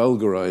by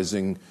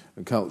vulgarizing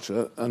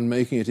culture and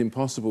making it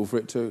impossible for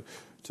it to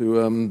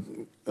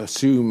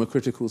assume a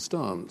critical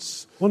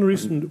stance. One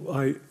reason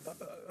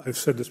I've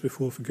said this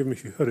before, forgive me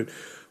if you heard it,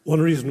 one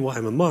reason why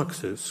I'm a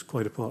Marxist,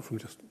 quite apart from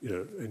just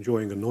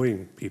enjoying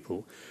annoying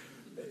people,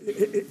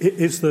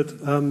 is that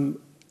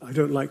I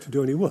don't like to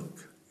do any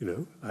work.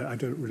 I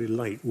don't really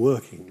like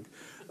working.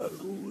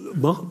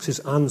 Marx's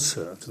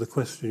answer to the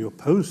question you're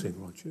posing,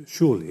 Roger,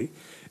 surely,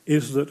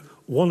 is that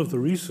one of the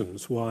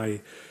reasons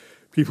why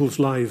people's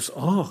lives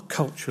are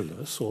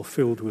cultureless or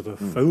filled with a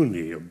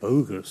phony or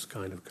bogus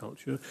kind of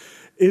culture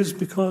is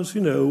because,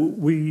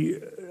 we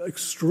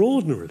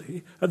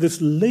extraordinarily, at this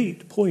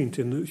late point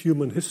in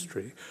human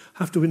history,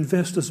 have to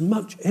invest as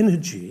much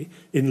energy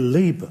in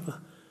labour,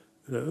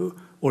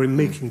 or in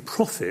making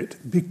profit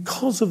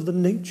because of the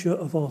nature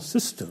of our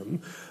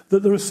system,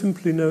 that there are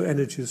simply no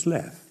energies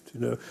left.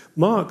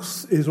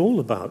 Marx is all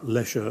about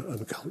leisure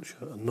and culture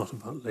and not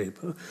about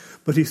labour,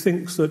 but he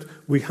thinks that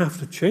we have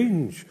to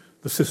change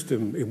the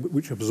system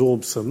which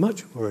absorbs so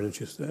much of our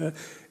energies there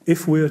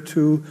if we're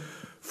to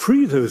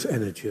free those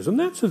energies. And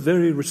that's a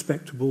very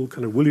respectable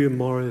kind of William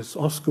Morris,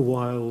 Oscar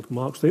Wilde,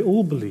 Marx, they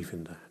all believe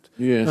in that.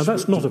 Yes, now,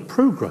 that's not a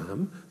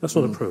programme. That's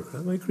not a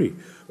programme, I agree.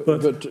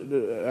 But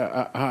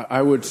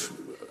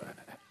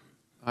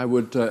I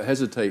would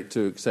hesitate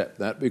to accept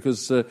that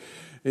because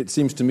it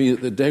seems to me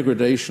that the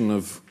degradation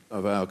of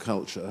our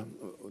culture,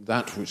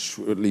 that which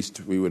at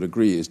least we would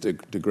agree is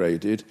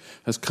degraded,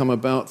 has come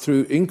about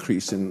through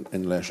increase in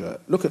leisure.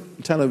 Look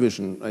at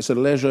television. It's a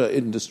leisure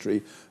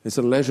industry. It's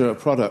a leisure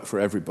product for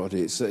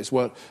everybody. It's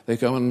what they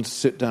go and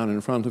sit down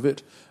in front of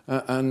it,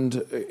 and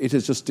it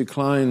has just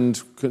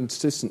declined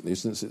consistently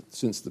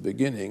since the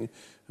beginning,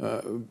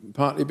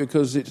 partly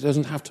because it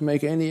doesn't have to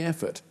make any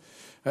effort.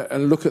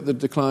 And look at the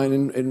decline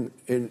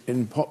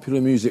in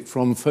popular music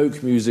from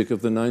folk music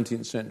of the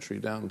 19th century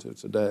down to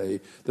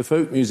today. The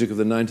folk music of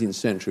the 19th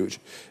century, which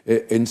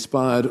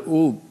inspired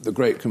all the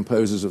great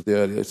composers of the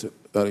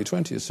early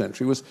 20th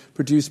century, was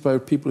produced by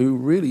people who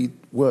really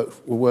were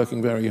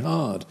working very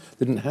hard.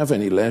 They didn't have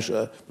any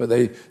leisure, but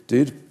they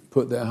did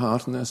put their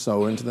heart and their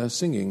soul into their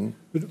singing.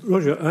 But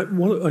Roger,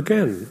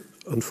 again,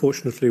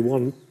 unfortunately,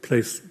 one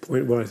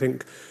point where I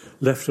think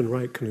left and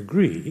right can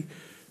agree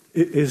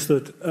is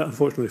that,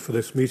 unfortunately for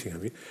this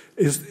meeting,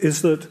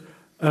 is that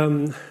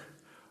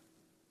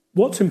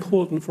what's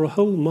important for a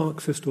whole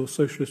Marxist or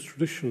socialist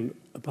tradition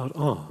about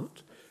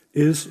art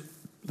is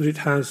that it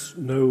has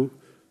no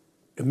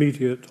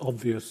immediate,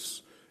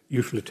 obvious,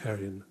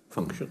 utilitarian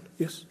function.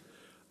 Yes?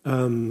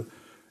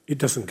 It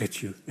doesn't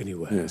get you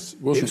anywhere. Yes.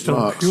 It wasn't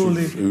Marx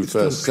who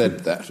first said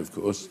that, of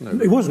course. No.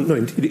 It wasn't. No,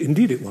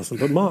 indeed it wasn't.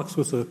 But Marx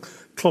was a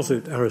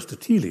closet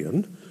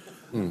Aristotelian,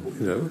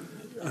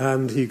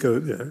 and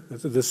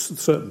there's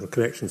certain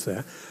connections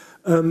there.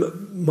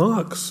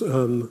 Marx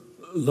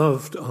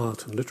loved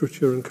art and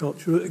literature and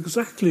culture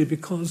exactly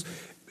because,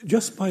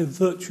 just by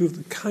virtue of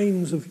the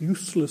kinds of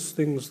useless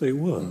things they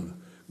were,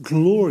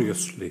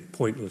 gloriously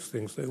pointless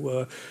things they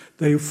were,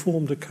 they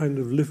formed a kind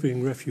of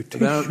living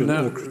refutation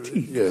or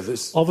critique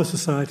of a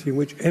society in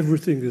which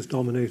everything is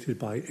dominated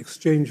by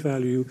exchange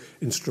value,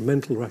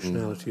 instrumental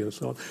rationality, and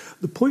so on.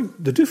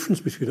 The difference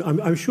between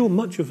I'm sure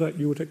much of that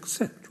you would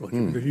accept,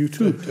 Roger, because you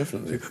too.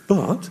 Definitely.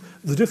 But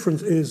the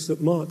difference is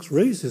that Marx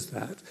raises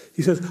that.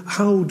 He says,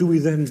 how do we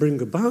then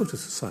bring about a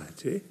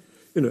society,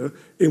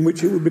 in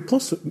which it would be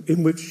possible,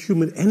 in which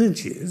human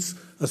energies,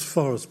 as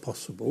far as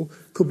possible,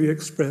 could be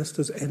expressed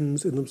as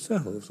ends in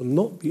themselves and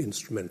not be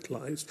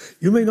instrumentalized.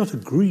 You may not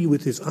agree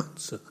with his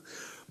answer.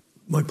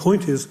 My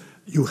point is,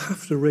 you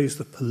have to raise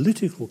the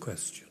political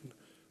question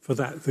for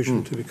that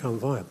vision to become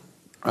viable.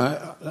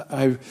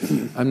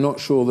 I'm not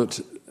sure that,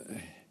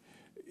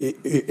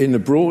 in the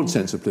broad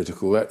sense of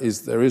political,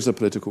 there is a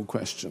political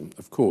question.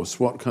 Of course,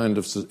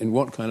 in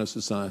what kind of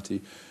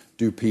society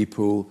do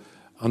people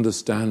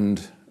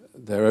understand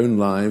their own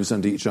lives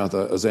and each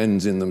other as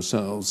ends in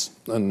themselves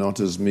and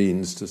not as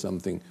means to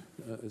something,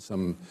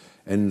 some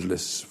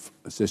endless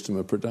system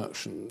of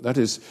production.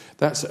 That's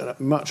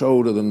much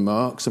older than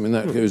Marx. I mean,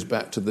 that goes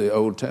back to the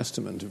Old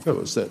Testament, of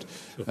course, that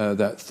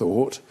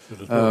thought.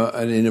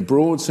 And in a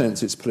broad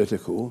sense, it's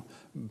political.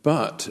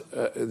 But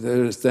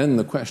there is then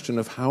the question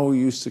of how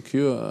you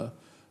secure,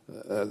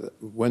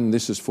 when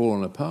this has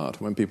fallen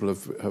apart, when people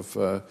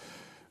have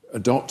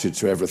adopted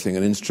to everything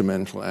an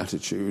instrumental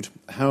attitude,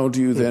 how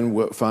do you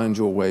then find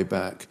your way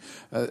back?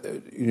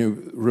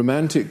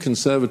 Romantic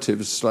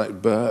conservatives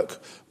like Burke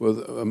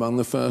were among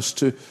the first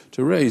to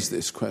raise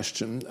this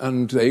question,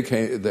 and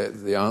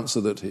the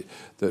answer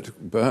that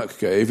Burke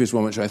gave is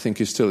one which I think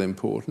is still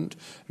important,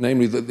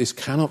 namely that this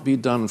cannot be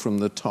done from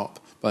the top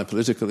by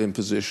political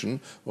imposition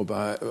or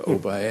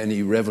by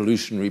any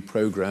revolutionary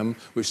program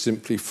which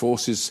simply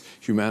forces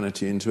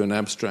humanity into an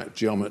abstract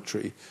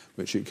geometry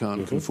which it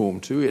can't conform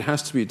to. It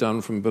has to be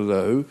done from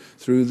below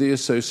through the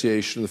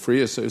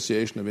free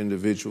association of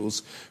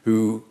individuals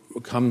who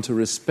come to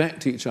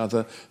respect each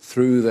other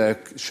through their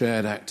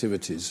shared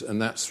activities.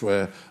 And that's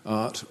where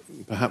art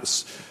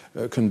perhaps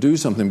can do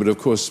something. But of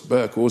course,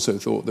 Burke also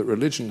thought that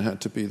religion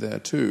had to be there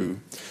too.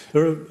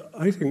 There's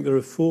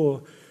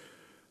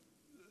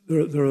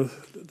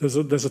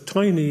a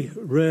tiny,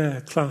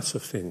 rare class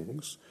of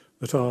things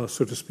that are,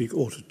 so to speak,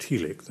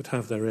 autotelic, that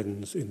have their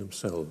ends in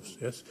themselves,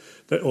 yes?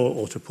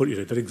 Or to put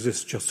it, that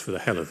exist just for the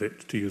hell of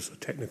it, to use a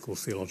technical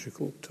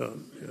theological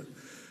term,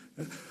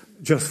 yeah?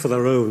 Just for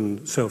their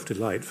own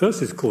self-delight.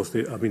 First is, of course,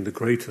 the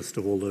greatest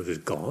of all those is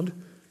God.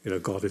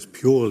 God is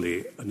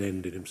purely an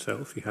end in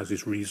himself. He has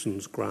his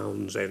reasons,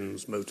 grounds,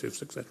 ends,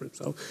 motives, etc.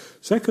 himself.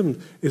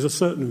 Second is a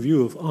certain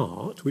view of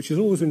art, which is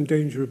always in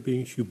danger of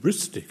being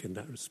hubristic in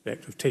that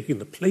respect, of taking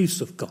the place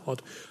of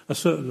God, a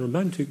certain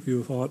romantic view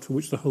of art for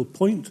which the whole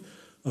point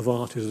of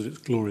art is that it's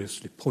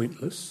gloriously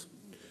pointless.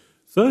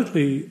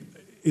 Thirdly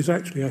is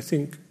actually, I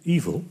think,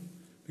 evil,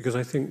 because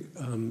I think,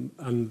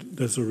 and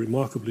there's a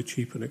remarkably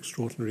cheap and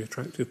extraordinarily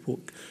attractive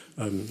book,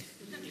 and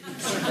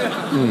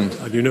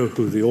you know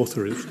who the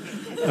author is,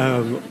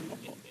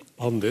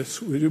 on this,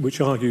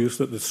 which argues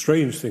that the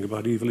strange thing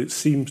about evil, it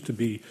seems to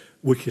be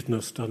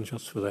wickedness done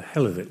just for the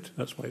hell of it.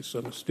 That's why it's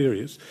so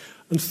mysterious.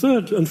 And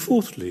third and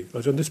fourthly,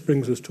 and this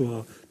brings us to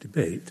our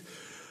debate,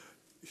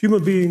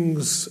 human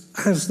beings,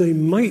 as they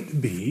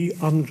might be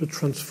under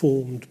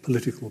transformed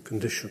political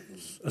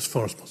conditions, as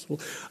far as possible.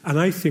 And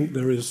I think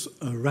there is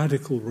a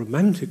radical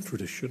romantic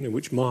tradition in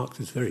which Marx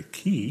is very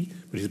key,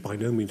 but he's by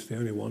no means the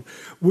only one,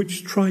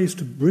 which tries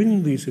to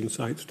bring these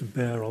insights to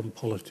bear on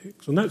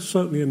politics. And that's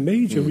certainly a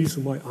major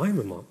reason why I'm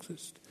a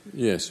Marxist.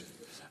 Yes.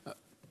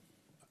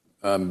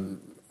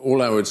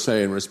 All I would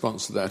say in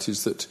response to that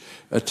is that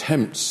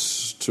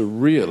attempts to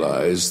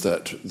realise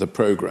that the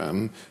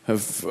programme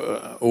have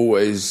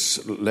always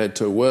led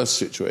to a worse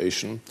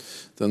situation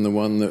than the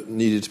one that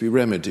needed to be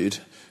remedied.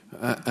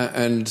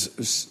 And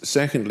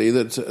secondly,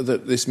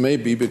 that this may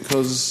be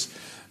because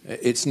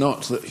it's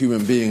not that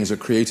human beings are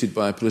created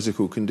by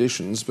political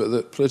conditions, but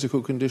that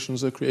political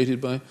conditions are created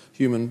by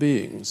human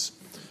beings.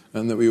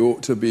 And that we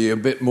ought to be a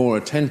bit more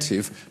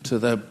attentive to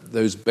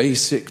those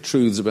basic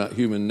truths about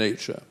human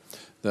nature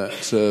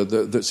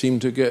that seem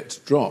to get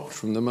dropped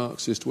from the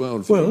Marxist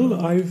worldview.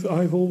 Well,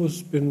 I've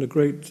always been a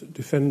great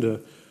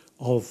defender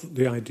of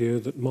the idea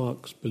that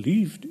Marx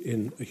believed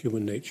in a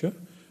human nature,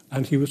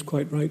 and he was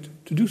quite right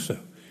to do so.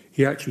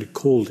 He actually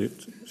called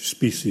it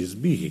species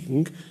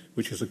being,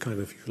 which is a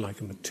kind of, if you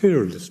like, a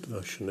materialist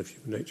version of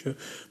human nature.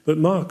 But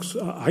Marx,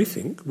 I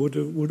think, would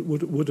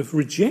have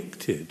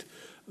rejected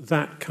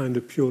that kind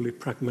of purely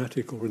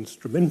pragmatic or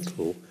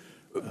instrumental.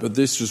 But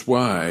this was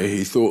why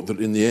he thought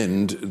that in the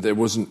end there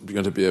wasn't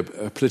going to be a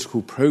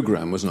political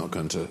program was not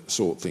going to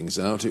sort things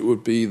out. It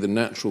would be the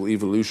natural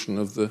evolution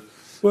of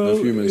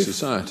human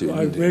society.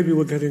 Maybe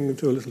we're getting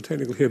into a little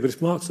technical here, but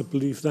if Marx had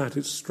believed that,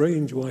 it's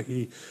strange why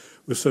he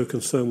was so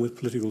concerned with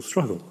political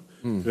struggle.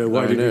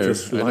 Why didn't he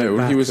just lie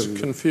back? He was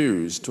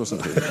confused,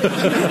 wasn't he?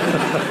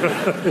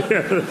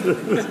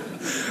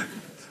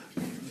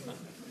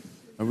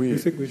 You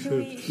think we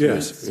should?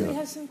 Yes. We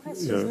have some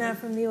questions now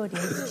from the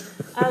audience.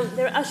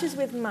 There are ushers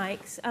with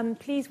mics.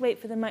 Please wait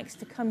for the mics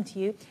to come to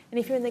you. And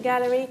if you're in the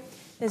gallery,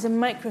 there's a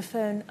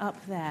microphone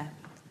up there.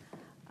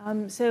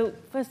 So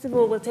first of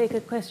all, we'll take a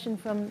question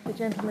from the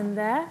gentleman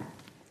there,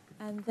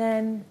 and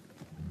then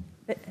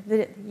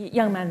the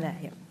young man there.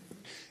 Yeah.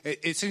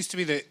 It seems to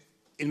me that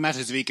in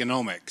matters of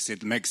economics,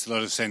 it makes a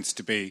lot of sense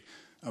to be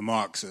a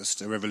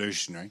Marxist, a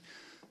revolutionary.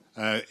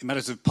 In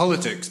matters of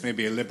politics,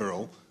 maybe a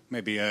liberal.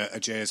 Maybe a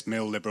J.S.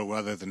 Mill liberal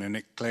rather than a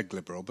Nick Clegg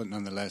liberal, but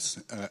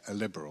nonetheless a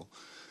liberal.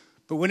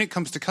 But when it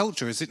comes to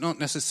culture, is it not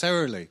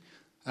necessarily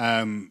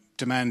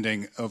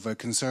demanding of a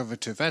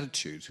conservative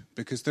attitude?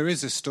 Because there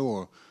is a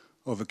store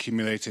of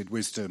accumulated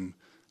wisdom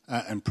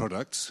and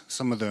products,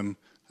 some of them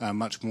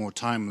much more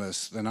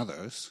timeless than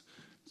others,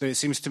 that it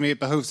seems to me it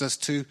behoves us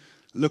to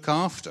look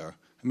after,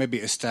 and maybe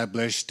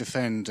establish,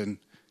 defend and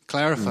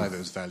clarify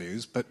those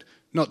values, but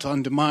not to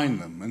undermine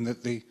them, and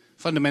that the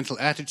fundamental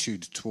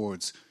attitude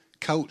towards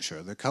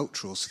culture, the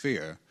cultural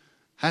sphere,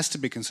 has to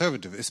be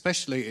conservative,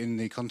 especially in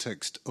the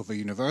context of a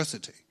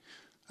university.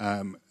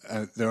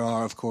 There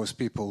are, of course,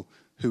 people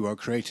who are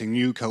creating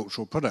new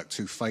cultural products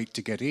who fight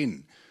to get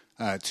in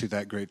to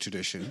that great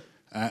tradition,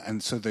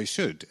 and so they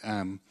should,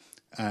 and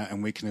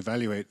we can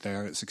evaluate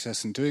their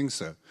success in doing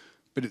so.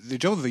 But the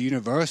job of a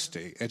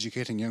university,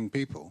 educating young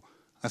people,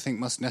 I think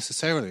must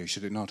necessarily,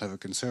 should it not, have a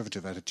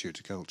conservative attitude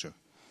to culture?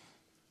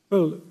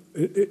 Well,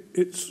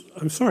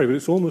 I'm sorry, but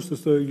it's almost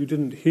as though you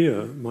didn't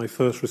hear my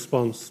first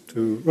response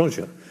to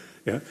Roger,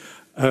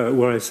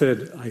 where I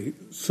said I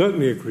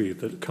certainly agree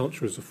that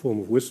culture is a form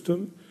of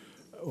wisdom,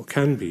 or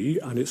can be,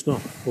 and it's not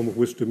a form of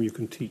wisdom you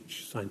can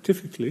teach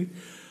scientifically.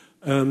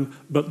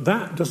 But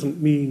that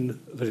doesn't mean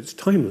that it's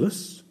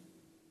timeless.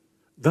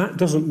 That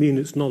doesn't mean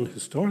it's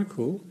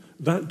non-historical.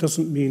 That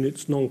doesn't mean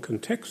it's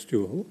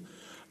non-contextual.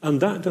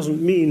 And that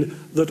doesn't mean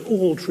that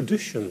all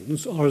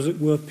traditions are, as it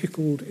were,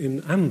 pickled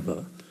in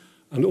amber,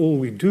 and all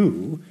we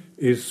do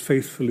is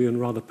faithfully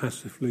and rather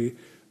passively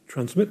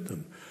transmit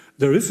them.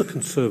 There is a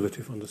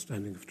conservative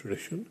understanding of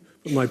tradition,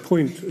 but my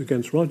point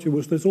against Roger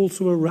was there's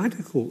also a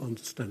radical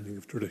understanding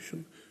of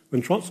tradition.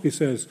 When Trotsky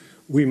says,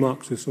 we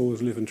Marxists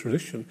always live in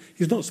tradition,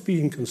 he's not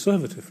speaking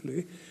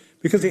conservatively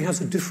because he has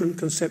a different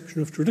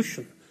conception of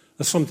tradition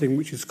as something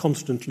which is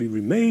constantly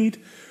remade,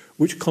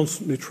 which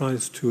constantly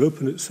tries to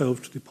open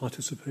itself to the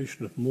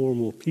participation of more and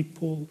more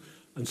people,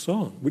 and so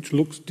on, which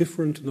looks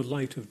different in the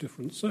light of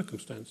different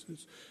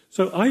circumstances.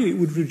 So I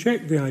would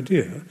reject the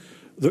idea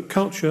that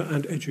culture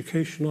and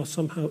education are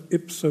somehow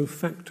ipso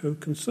facto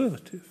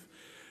conservative.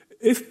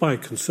 If by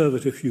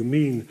conservative you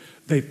mean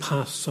they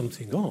pass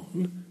something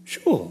on,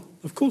 sure,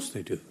 of course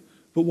they do.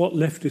 But what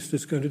leftist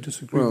is going to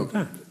disagree with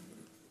that?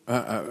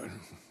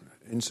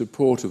 In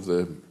support of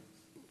the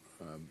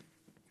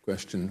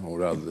question, or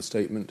rather the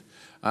statement,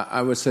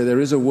 I would say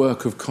there is a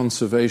work of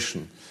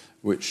conservation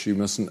which you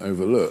mustn't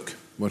overlook.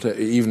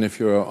 Even if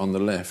you're on the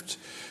left,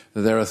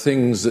 there are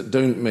things that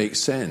don't make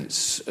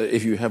sense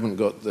if you haven't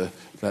got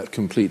that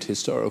complete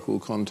historical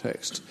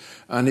context.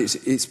 And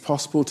it's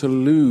possible to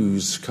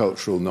lose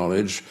cultural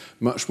knowledge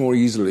much more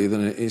easily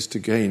than it is to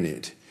gain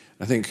it.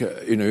 I think,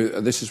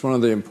 this is one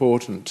of the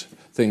important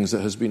things that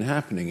has been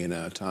happening in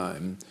our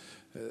time.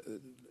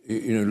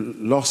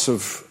 Loss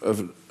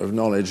of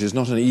knowledge is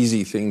not an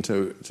easy thing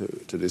to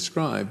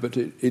describe, but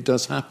it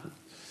does happen.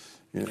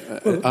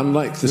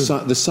 Unlike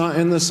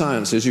in the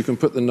sciences, you can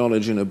put the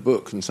knowledge in a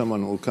book and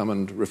someone will come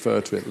and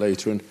refer to it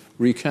later and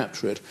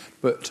recapture it.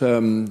 But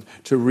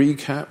to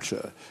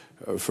recapture,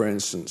 for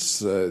instance,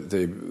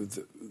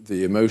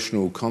 the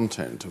emotional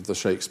content of the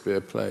Shakespeare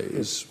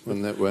plays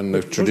when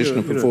the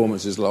traditional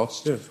performance is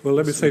lost. Yes. Well,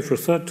 let me say for a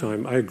third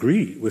time, I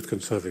agree with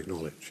conserving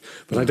knowledge,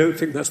 but I don't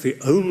think that's the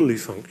only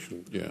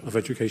function of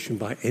education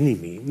by any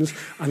means,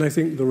 and I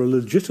think there are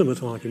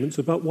legitimate arguments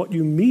about what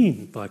you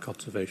mean by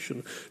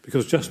conservation,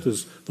 because just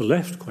as the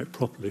left quite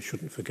properly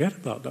shouldn't forget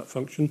about that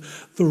function,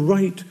 the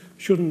right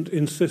shouldn't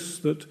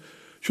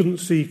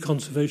see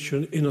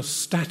conservation in a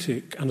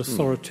static and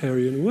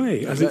authoritarian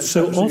way, as it's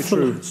so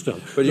often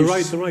done.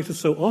 The right has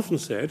so often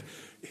said,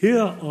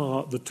 here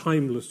are the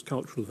timeless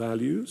cultural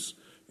values,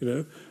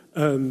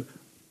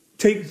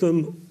 take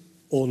them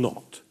or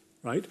not,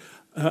 right?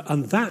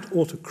 And that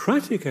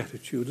autocratic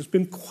attitude has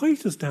been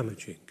quite as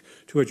damaging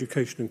to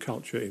education and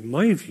culture, in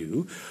my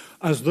view,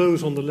 as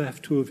those on the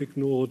left who have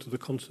ignored the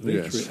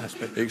conservatory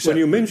aspect. Exactly. When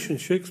you mention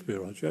Shakespeare,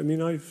 Roger,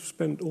 I've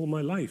spent all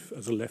my life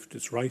as a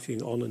leftist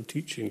writing on and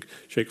teaching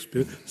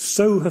Shakespeare.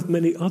 So have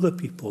many other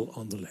people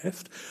on the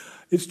left.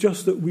 It's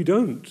just that we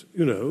don't,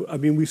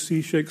 we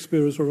see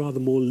Shakespeare as a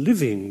rather more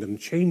living and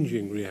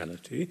changing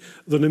reality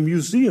than a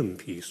museum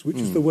piece, which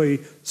is the way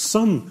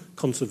some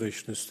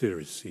conservationist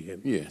theorists see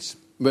him. Yes,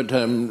 but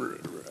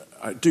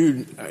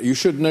you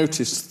should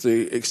notice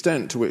the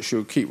extent to which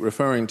you keep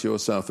referring to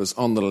yourself as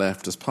on the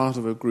left, as part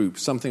of a group,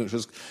 something which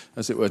has,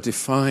 as it were,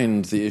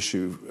 defined the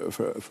issue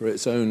for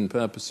its own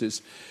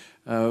purposes.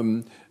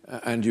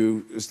 And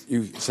you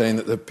saying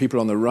that the people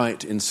on the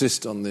right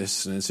insist on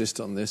this and insist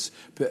on this,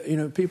 but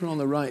people on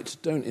the right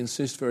don't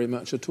insist very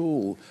much at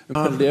all. They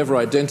hardly ever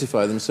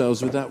identify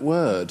themselves with that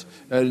word.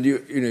 And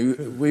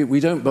we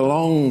don't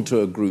belong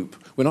to a group.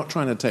 We're not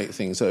trying to take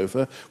things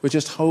over. We're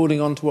just holding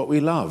on to what we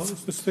love. Well,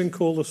 it's this thing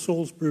called the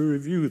Salisbury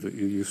Review that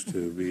you used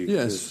to be.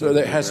 Yes, so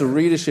it has a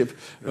readership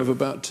of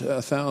about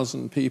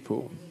 1,000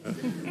 people.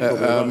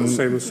 The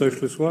same as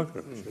Socialist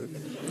Worker.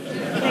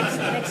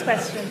 Next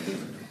question, please.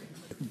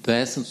 The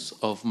essence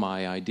of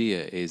my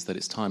idea is that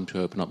it's time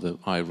to open up the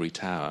ivory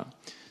tower.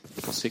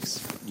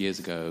 6 years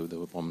ago, there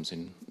were bombs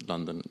in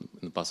London,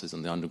 in the buses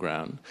and the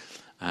underground.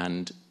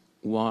 And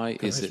why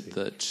is it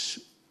that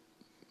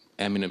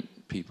eminent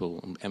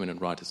people,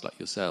 eminent writers like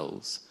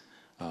yourselves,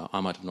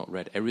 I might have not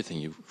read everything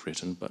you've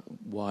written, but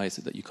why is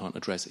it that you can't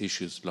address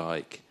issues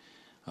like,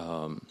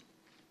 for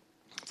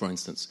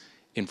instance,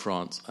 in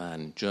France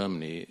and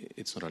Germany,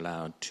 it's not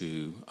allowed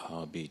to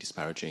be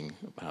disparaging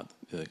about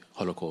the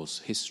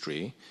Holocaust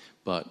history,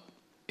 but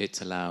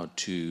it's allowed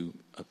to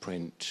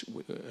print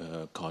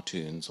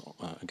cartoons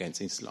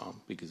against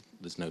Islam because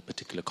there's no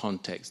particular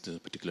context, there's a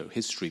particular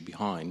history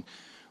behind,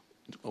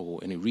 or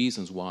any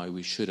reasons why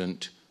we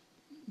shouldn't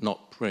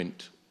not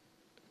print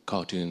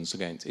cartoons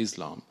against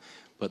Islam.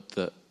 But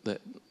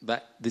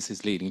that this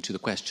is leading to the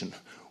question,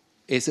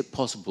 is it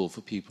possible for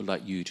people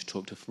like you to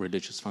talk to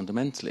religious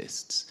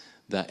fundamentalists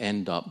that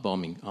end up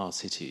bombing our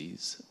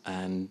cities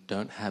and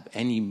don't have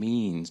any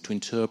means to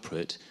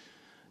interpret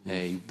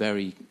a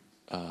very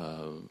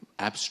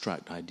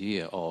abstract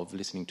idea of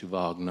listening to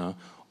Wagner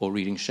or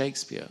reading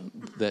Shakespeare,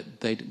 that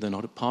they're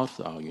not a part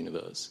of our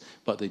universe,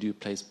 but they do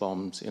place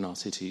bombs in our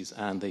cities,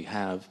 and they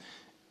have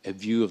a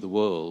view of the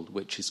world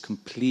which is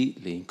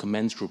completely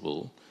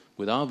incommensurable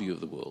with our view of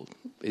the world.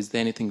 Is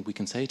there anything we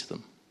can say to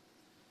them?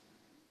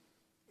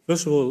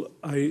 First of all,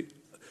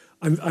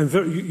 I'm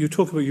very.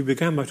 You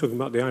began by talking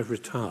about the ivory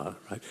tower,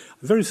 right?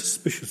 I'm very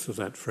suspicious of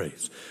that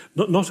phrase.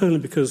 Not only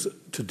because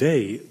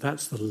today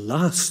that's the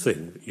last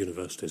thing that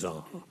universities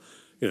are.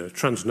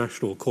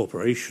 Transnational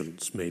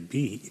corporations may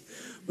be,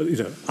 but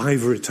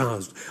ivory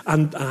towers,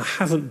 and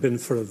haven't been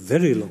for a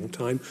very long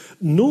time.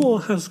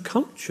 Nor has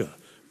culture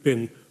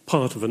been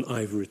part of an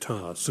ivory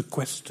tower,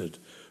 sequestered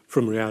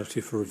from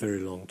reality for a very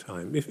long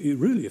time. If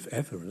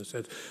ever, in a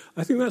sense,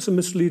 I think that's a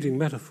misleading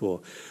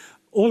metaphor.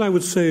 All I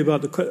would say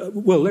about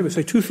let me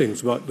say two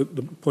things about the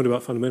point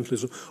about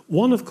fundamentalism.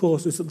 One, of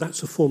course, is that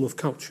that's a form of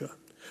culture.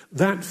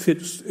 That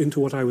fits into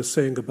what I was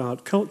saying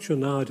about culture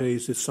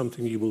nowadays is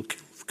something you will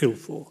kill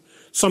for.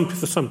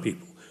 For some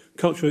people,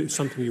 culture is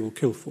something you will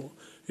kill for.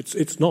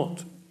 It's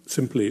not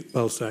simply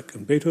Balzac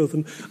and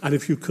Beethoven. And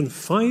if you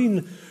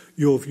confine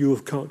your view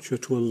of culture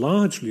to a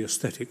largely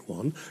aesthetic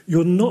one,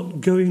 you're not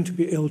going to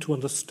be able to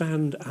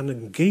understand and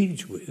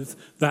engage with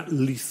that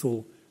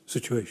lethal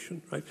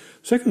situation, right?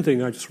 Second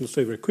thing I just want to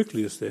say very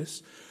quickly is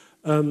this.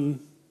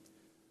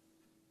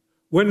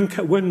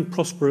 When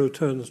Prospero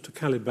turns to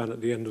Caliban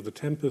at the end of The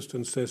Tempest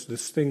and says,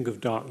 "This thing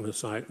of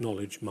darkness I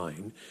acknowledge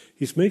mine,"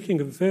 he's making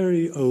a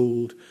very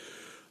old,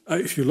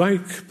 if you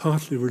like,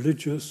 partly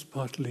religious,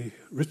 partly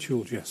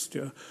ritual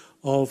gesture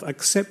of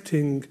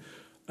accepting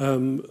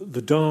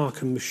the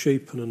dark and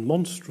misshapen and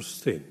monstrous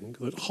thing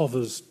that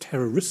hovers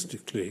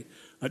terroristically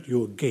at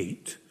your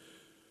gate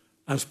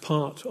as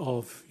part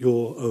of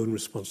your own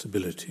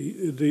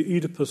responsibility. The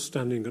Oedipus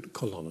standing at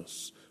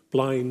Colonus,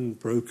 blind,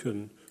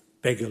 broken,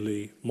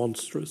 beggarly,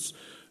 monstrous,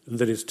 and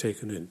then is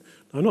taken in.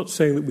 Now, I'm not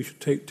saying that we should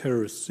take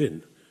terrorists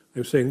in.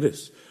 I'm saying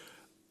this,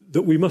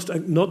 that we must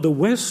not. The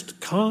West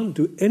can't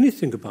do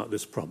anything about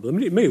this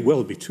problem. It may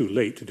well be too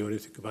late to do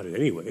anything about it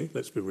anyway.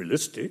 Let's be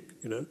realistic.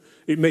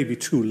 It may be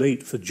too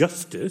late for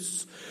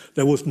justice.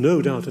 There was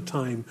no doubt a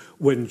time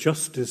when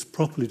justice,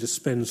 properly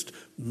dispensed,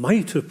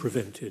 might have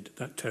prevented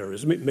that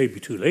terrorism. It may be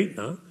too late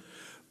now,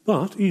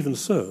 but even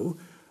so,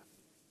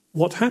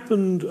 what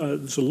happened,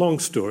 it's a long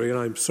story, and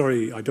I'm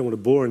sorry, I don't want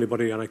to bore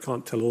anybody, and I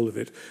can't tell all of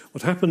it.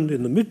 What happened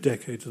in the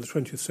mid-decades of the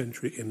 20th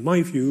century, in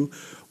my view,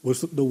 was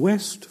that the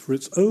West, for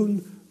its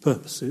own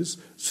purposes,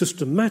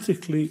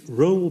 systematically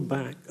rolled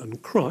back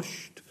and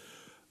crushed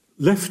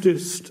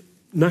leftist,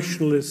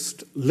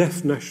 nationalist,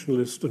 left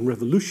nationalist and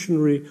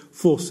revolutionary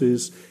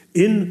forces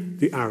in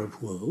the Arab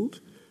world,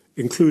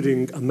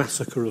 including a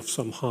massacre of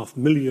some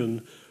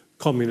 500,000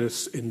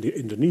 communists in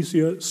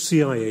Indonesia,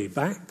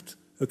 CIA-backed,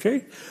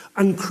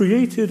 and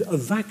created a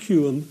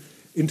vacuum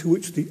into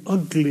which the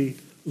ugly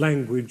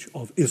language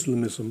of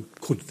Islamism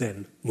could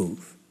then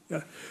move.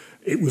 Yeah.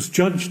 It was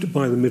judged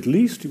by the Middle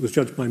East, it was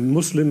judged by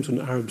Muslims and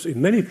Arabs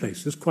in many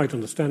places, quite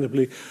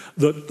understandably,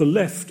 that the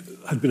left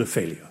had been a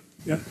failure.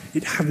 Yeah?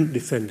 It hadn't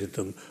defended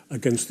them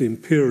against the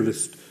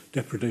imperialist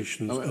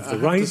depredations of the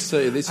right. I have to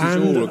say, this is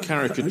all a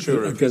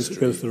caricature of history.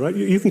 Against the right.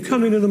 You can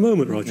come in a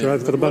moment, Roger. Yeah.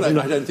 I've got about I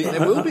don't think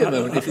there will be a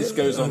moment if this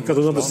goes on. I've got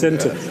another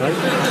sentence, right?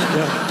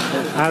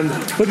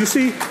 Yeah. But you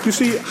see,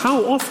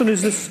 how often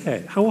is this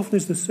said? How often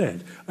is this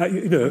said?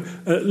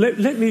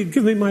 Let me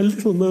give me my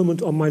little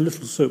moment on my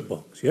little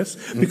soapbox, yes?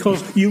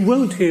 Because you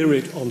won't hear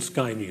it on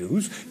Sky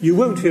News. You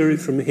won't hear it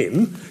from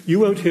him. You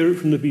won't hear it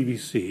from the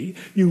BBC.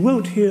 You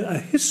won't hear a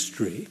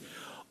history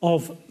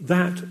of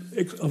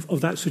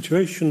that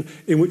situation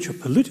in which a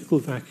political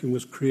vacuum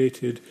was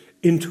created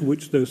into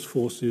which those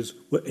forces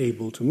were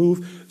able to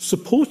move,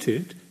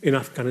 supported in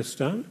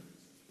Afghanistan,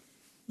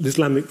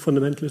 Islamic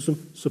fundamentalism,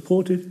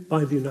 supported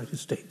by the United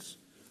States.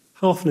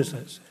 How often is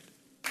that said?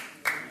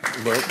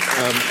 Well,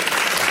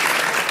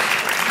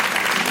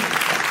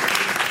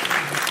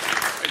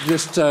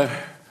 just a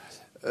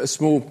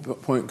small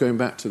point going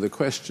back to the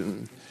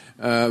question.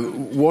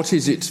 What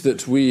is it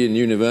that we in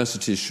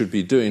universities should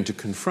be doing to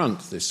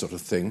confront this sort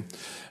of thing?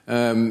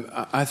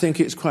 I think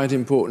it's quite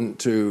important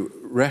to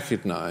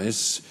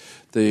recognise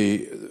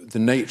the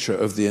nature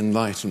of the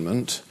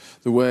Enlightenment,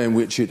 the way in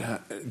which it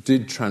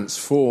did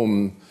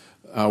transform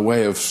our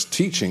way of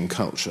teaching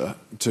culture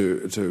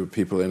to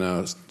people in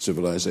our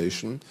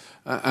civilization.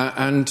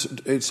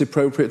 And it's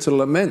appropriate to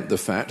lament the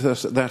fact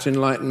that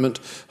Enlightenment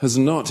has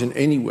not in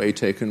any way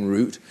taken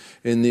root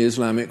in the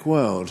Islamic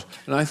world.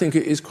 And I think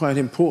it is quite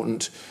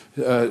important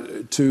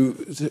to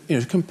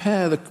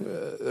compare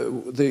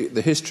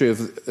the history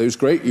of those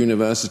great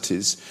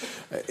universities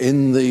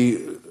in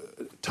the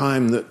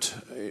time that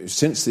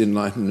since the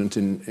Enlightenment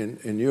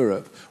in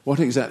Europe, what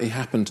exactly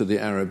happened to the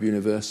Arab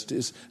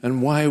universities,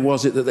 and why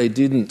was it that they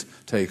didn't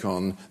take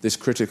on this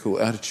critical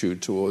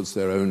attitude towards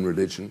their own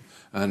religion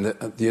and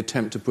the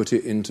attempt to put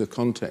it into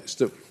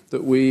context.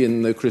 that we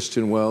in the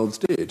Christian world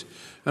did.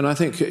 And I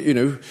think,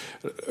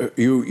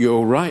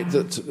 you're right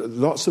that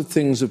lots of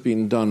things have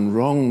been done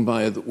wrong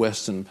by the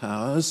Western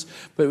powers,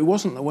 but it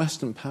wasn't the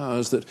Western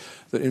powers that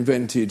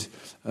invented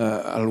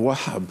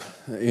Al-Wahhab,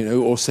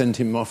 or sent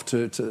him off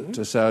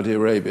to Saudi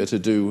Arabia to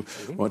do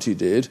what he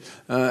did.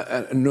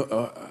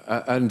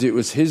 And it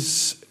was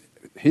his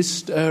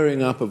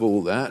stirring up of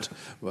all that,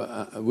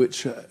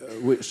 which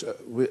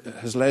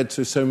has led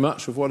to so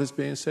much of what is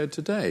being said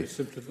today.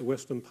 Simply the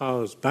Western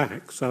powers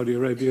back Saudi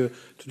Arabia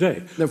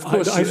today. Now, of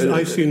course,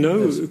 I see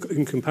no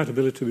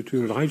incompatibility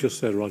between what I just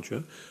said,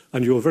 Roger,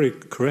 and your very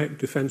correct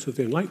defence of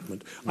the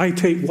Enlightenment. I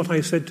take what I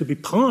said to be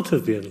part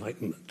of the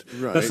Enlightenment.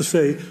 Right. That's to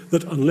say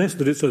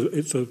that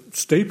it's a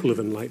staple of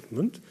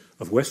Enlightenment,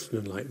 of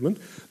Western Enlightenment,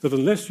 that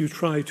unless you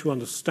try to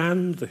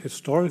understand the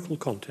historical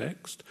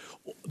context,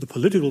 the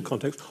political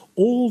context,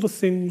 all the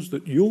things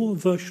that your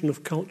version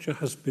of culture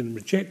has been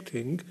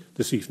rejecting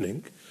this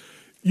evening,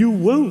 you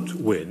won't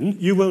win.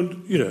 You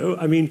won't,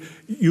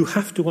 you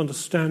have to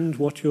understand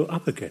what you're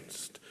up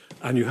against.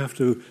 And you have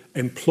to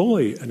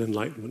employ an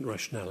Enlightenment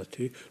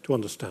rationality to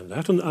understand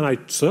that. And I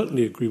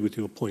certainly agree with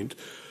your point.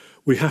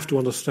 We have to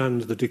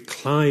understand the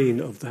decline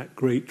of that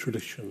great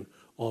tradition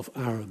of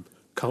Arab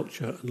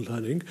culture and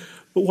learning.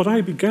 But what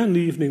I began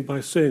the evening by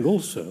saying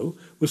also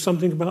was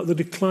something about the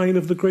decline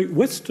of the great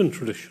Western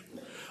tradition.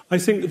 I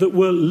think that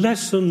we're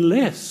less and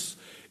less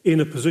in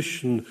a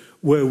position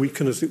where we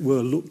can, as it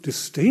were, look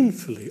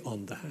disdainfully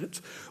on that,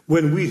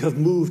 when we have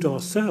moved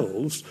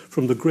ourselves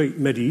from the great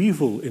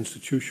medieval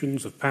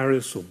institutions of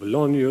Paris or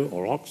Bologna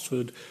or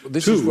Oxford.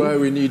 This is why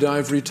we need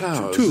ivory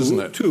towers, isn't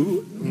it?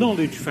 To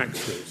knowledge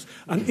factories.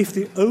 And if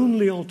the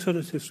only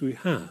alternatives we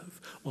have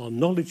are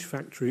knowledge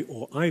factory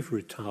or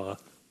ivory tower,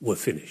 we're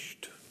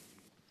finished.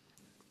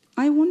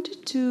 I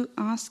wanted to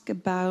ask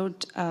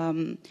about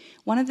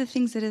one of the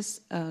things that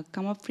has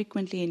come up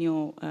frequently in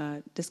your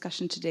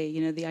discussion today,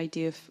 the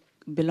idea of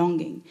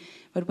belonging.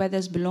 But where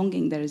there's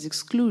belonging, there is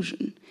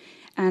exclusion.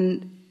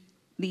 And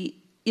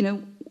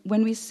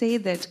when we say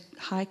that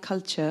high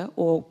culture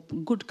or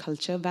good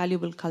culture,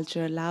 valuable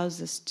culture,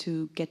 allows us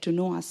to get to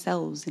know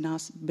ourselves in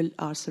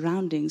our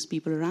surroundings,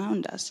 people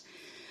around us,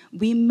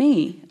 we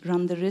may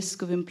run the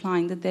risk of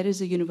implying that there is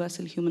a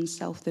universal human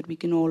self that we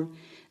can all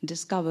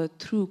discover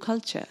through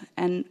culture.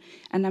 And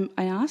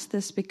I ask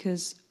this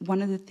because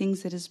one of the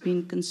things that has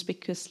been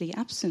conspicuously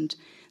absent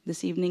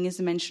this evening is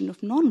the mention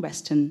of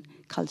non-Western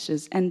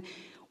cultures. And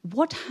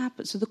what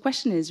happens? So the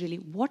question is really,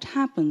 what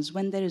happens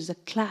when there is a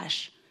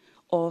clash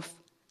of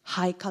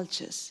high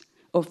cultures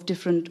of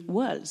different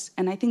worlds?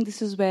 And I think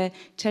this is where,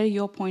 Terry,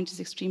 your point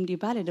is extremely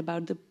valid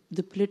about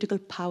the political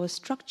power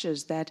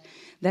structures that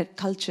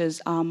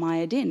cultures are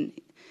mired in.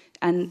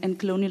 And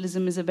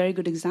colonialism is a very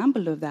good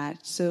example of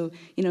that. So,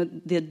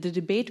 the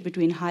debate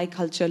between high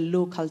culture,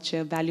 low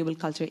culture, valuable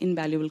culture,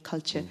 invaluable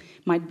culture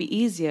might be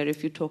easier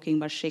if you're talking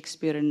about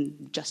Shakespeare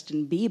and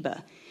Justin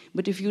Bieber.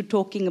 But if you're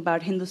talking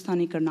about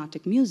Hindustani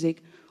Carnatic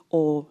music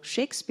or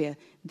Shakespeare,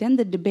 then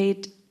the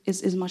debate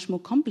is much more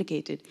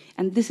complicated.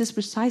 And this is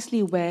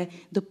precisely where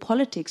the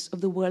politics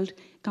of the world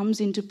comes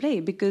into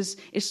play, because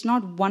it's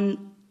not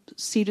one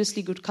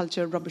seriously good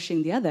culture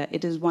rubbishing the other.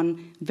 It is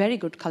one very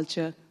good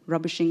culture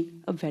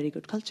rubbishing a very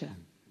good culture.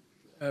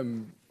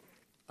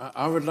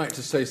 I would like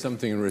to say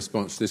something in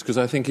response to this, because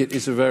I think it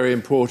is a very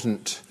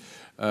important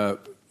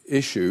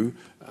issue,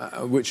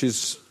 which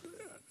is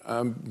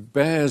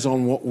bears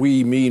on what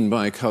we mean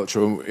by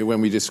culture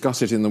when we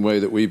discuss it in the way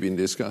that we've been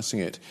discussing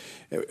it.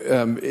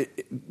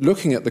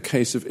 Looking at the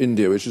case of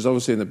India, which is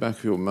obviously in the back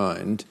of your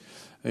mind,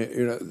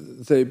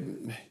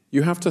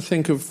 you have to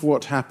think of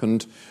what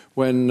happened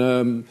when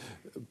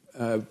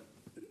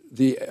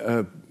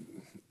the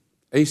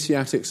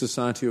Asiatic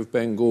Society of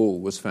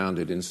Bengal was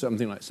founded in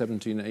something like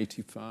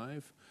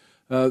 1785.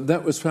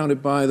 That was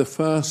founded by the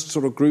first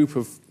sort of group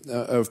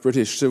of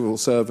British civil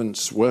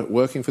servants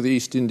working for the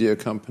East India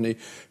Company,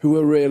 who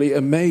were really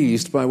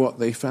amazed by what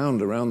they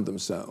found around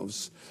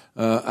themselves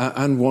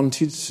and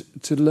wanted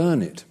to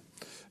learn it.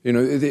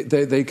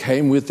 They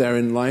came with their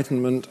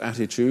Enlightenment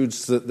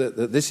attitudes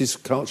that this is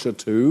culture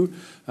too,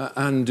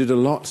 and did a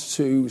lot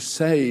to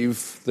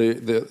save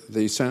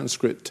the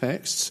Sanskrit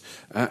texts.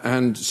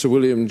 And Sir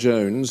William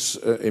Jones,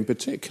 in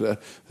particular,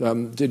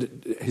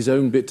 did his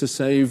own bit to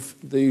save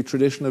the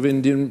tradition of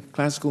Indian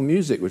classical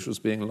music, which was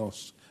being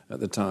lost at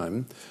the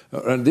time.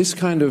 And this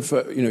kind of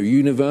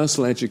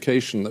universal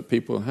education that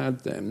people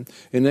had then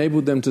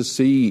enabled them to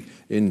see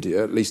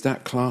India, at least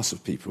that class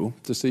of people,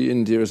 to see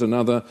India as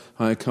another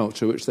high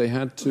culture which they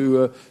had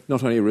to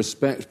not only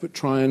respect but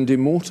try and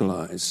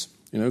immortalize,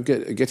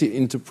 get it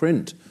into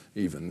print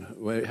even,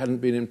 where it hadn't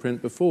been in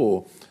print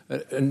before.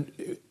 And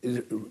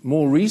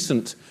more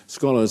recent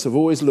scholars have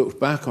always looked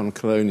back on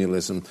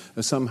colonialism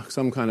as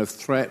some kind of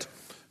threat,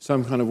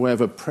 some kind of way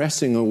of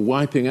oppressing or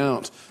wiping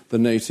out the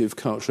native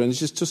culture. And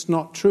it's just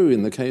not true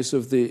in the case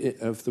of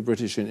the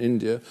British in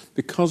India,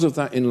 because of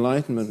that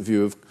Enlightenment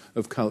view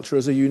of culture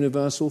as a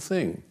universal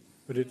thing.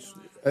 But it's...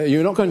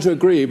 you're not going to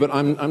agree, but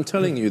I'm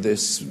telling you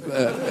this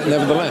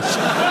nevertheless.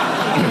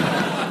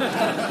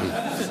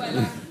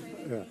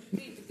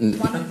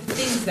 One of the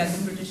things that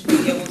the British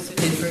media also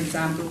did, for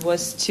example,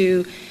 was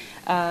to,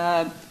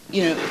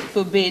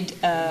 forbid...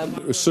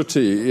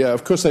 Sooty, yeah,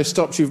 of course they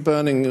stopped you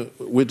burning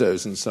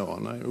widows and so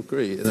on, I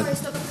agree. Sorry,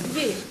 stop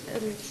you.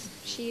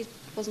 She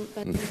wasn't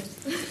burning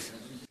widows.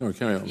 Oh,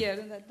 carry on. Yeah,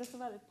 that's a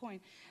valid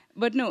point.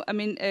 But no, I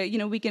mean,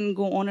 we can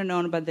go on and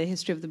on about the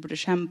history of the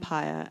British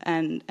Empire,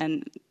 and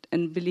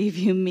believe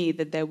you me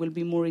that there will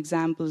be more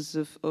examples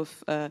of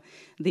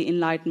the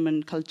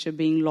Enlightenment culture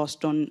being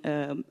lost on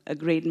a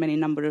great many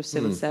number of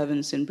civil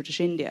servants in British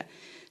India.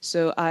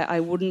 So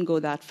I wouldn't go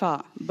that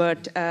far.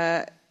 But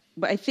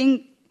I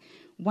think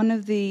one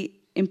of the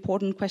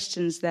important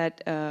questions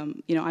that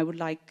I would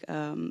like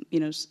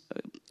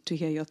to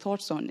hear your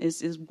thoughts on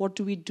is what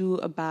do we do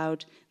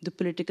about the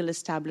political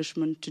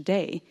establishment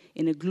today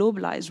in a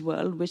globalized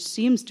world which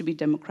seems to be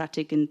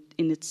democratic in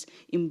its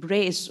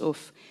embrace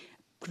of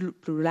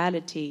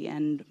plurality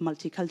and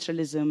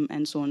multiculturalism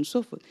and so on and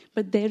so forth.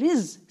 But there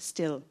is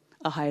still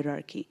a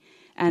hierarchy.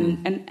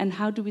 And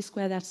how do we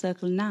square that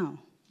circle now?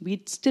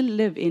 We still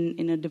live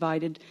in a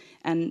divided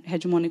and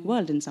hegemonic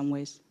world in some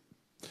ways.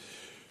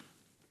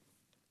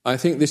 I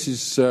think this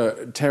is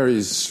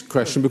Terry's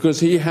question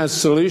because he has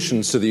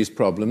solutions to these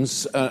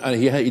problems and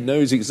he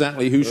knows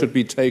exactly who should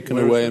be taken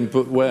away and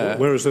put where.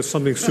 Whereas there's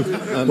something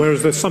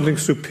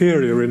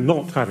superior in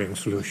not having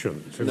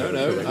solutions.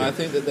 No, I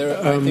think that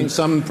I think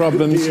some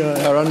problems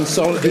are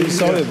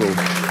insoluble.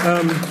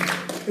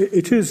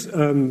 It is.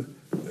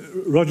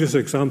 Roger's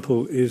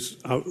example is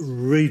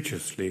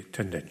outrageously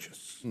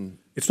tendentious.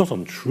 It's not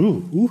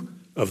untrue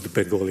of the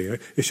Bengali,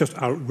 it's just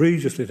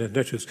outrageously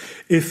tendentious.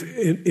 If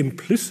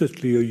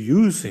implicitly you're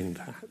using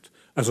that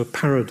as a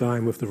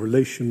paradigm of the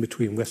relation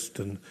between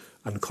Western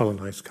and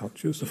colonized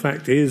cultures, the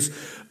fact is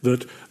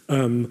that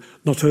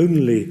not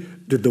only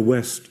did the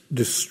West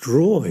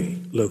destroy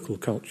local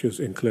cultures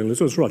in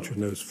colonialism, as Roger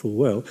knows full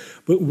well,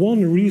 but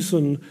one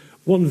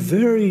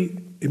very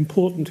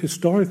important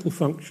historical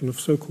function of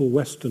so-called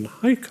Western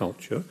high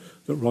culture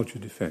that Roger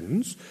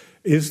defends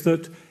is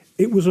that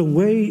it was a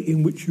way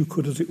in which you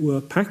could, as it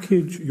were,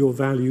 package your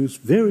values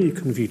very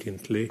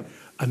conveniently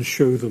and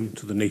show them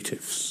to the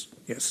natives,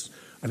 yes,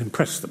 and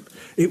impress them.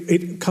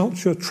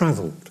 Culture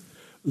travelled.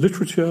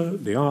 Literature,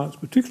 the arts,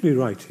 particularly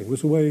writing,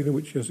 was a way in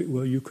which, as it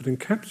were, you could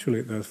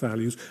encapsulate those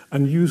values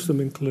and use them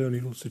in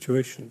colonial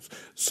situations.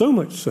 So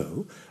much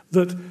so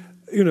that,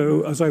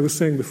 as I was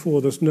saying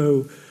before, there's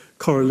no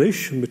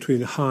correlation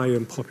between high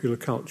and popular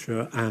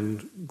culture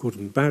and good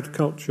and bad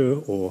culture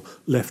or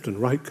left and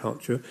right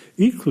culture.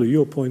 Equally,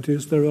 your point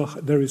is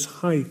there is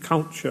high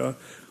culture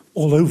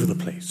all over the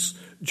place.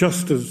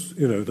 Just as,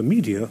 the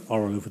media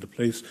are all over the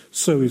place,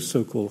 so is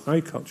so-called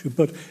high culture.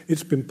 But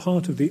it's been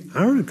part of the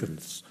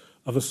arrogance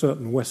of a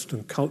certain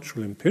Western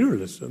cultural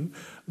imperialism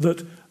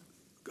that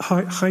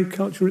high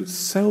culture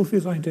itself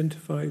is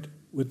identified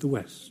with the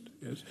West.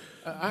 Yes.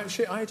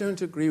 Actually, I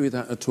don't agree with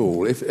that at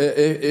all.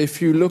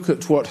 If you look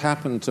at what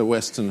happened to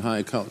Western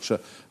high culture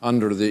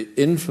under the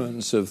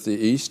influence of the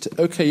East,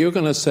 okay, you're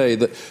going to say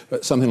that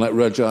something like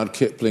Rudyard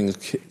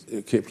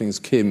Kipling's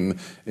Kim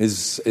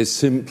is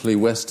simply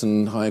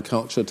Western high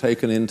culture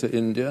taken into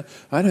India.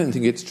 I don't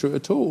think it's true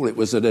at all. It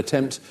was an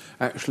attempt,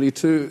 actually,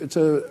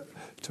 to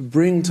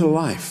bring to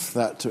life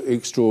that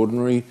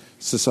extraordinary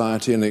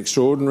society, an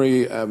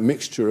extraordinary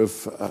mixture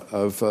of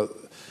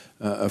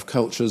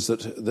cultures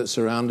that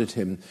surrounded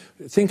him.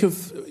 Think of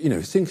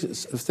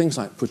things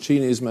like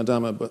Puccini's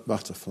Madama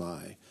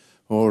Butterfly,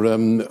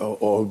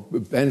 or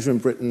Benjamin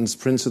Britten's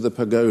Prince of the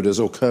Pagodas,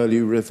 or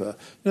Curlew River.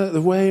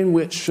 The way in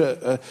which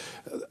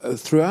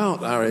throughout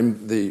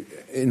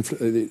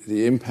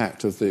the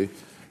impact of the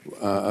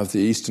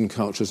Eastern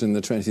cultures in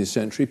the 20th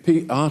century,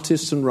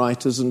 artists and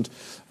writers and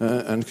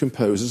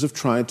composers have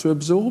tried to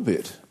absorb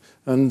it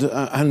and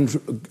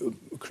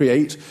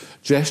create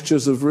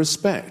gestures of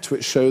respect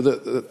which show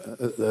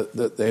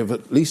that they have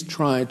at least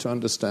tried to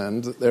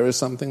understand that there is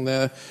something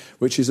there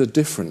which is a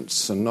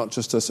difference and not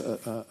just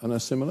an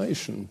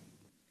assimilation.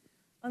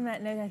 On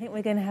that note, I think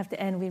we're going to have to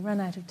end. We've run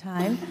out of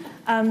time.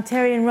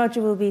 Terry and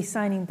Roger will be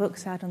signing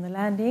books out on the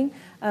landing,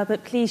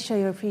 but please show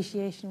your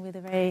appreciation with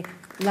a very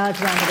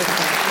large round of applause.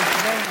 Thank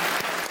you very much.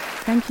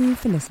 Thank you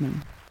for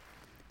listening.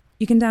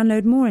 You can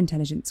download more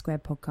Intelligence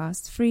Squared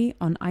podcasts free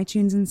on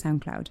iTunes and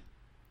SoundCloud.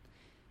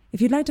 If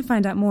you'd like to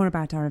find out more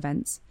about our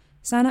events,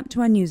 sign up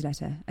to our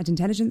newsletter at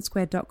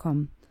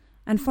intelligencesquared.com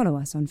and follow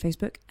us on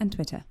Facebook and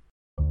Twitter.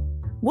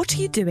 What are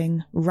you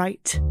doing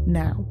right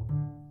now?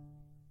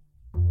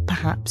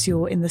 Perhaps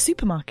you're in the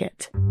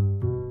supermarket.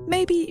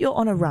 Maybe you're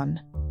on a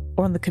run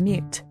or on the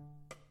commute.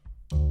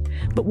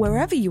 But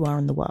wherever you are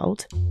in the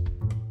world,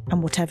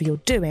 and whatever you're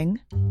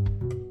doing,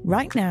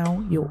 right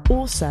now you're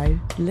also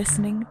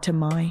listening to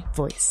my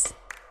voice.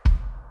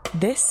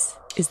 This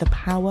is the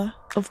power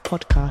of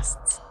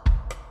podcasts.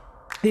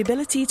 The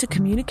ability to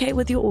communicate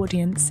with your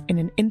audience in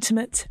an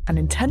intimate and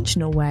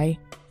intentional way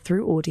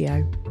through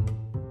audio.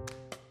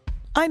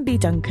 I'm Bea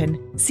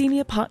Duncan,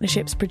 Senior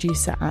Partnerships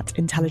Producer at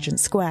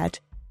Intelligence Squared.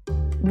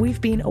 We've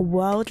been a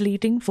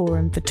world-leading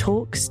forum for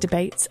talks,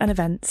 debates and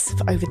events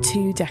for over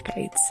 2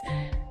 decades.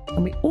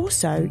 And we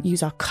also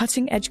use our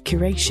cutting-edge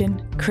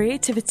curation,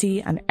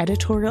 creativity, and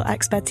editorial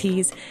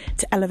expertise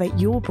to elevate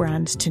your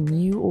brand to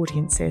new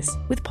audiences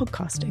with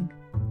podcasting.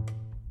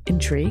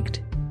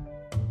 Intrigued?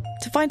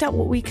 To find out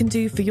what we can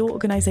do for your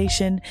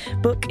organisation,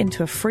 book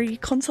into a free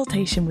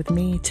consultation with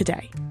me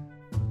today.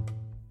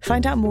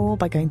 Find out more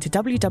by going to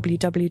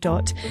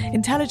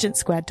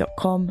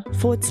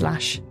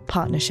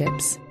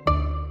www.intelligencesquared.com/partnerships.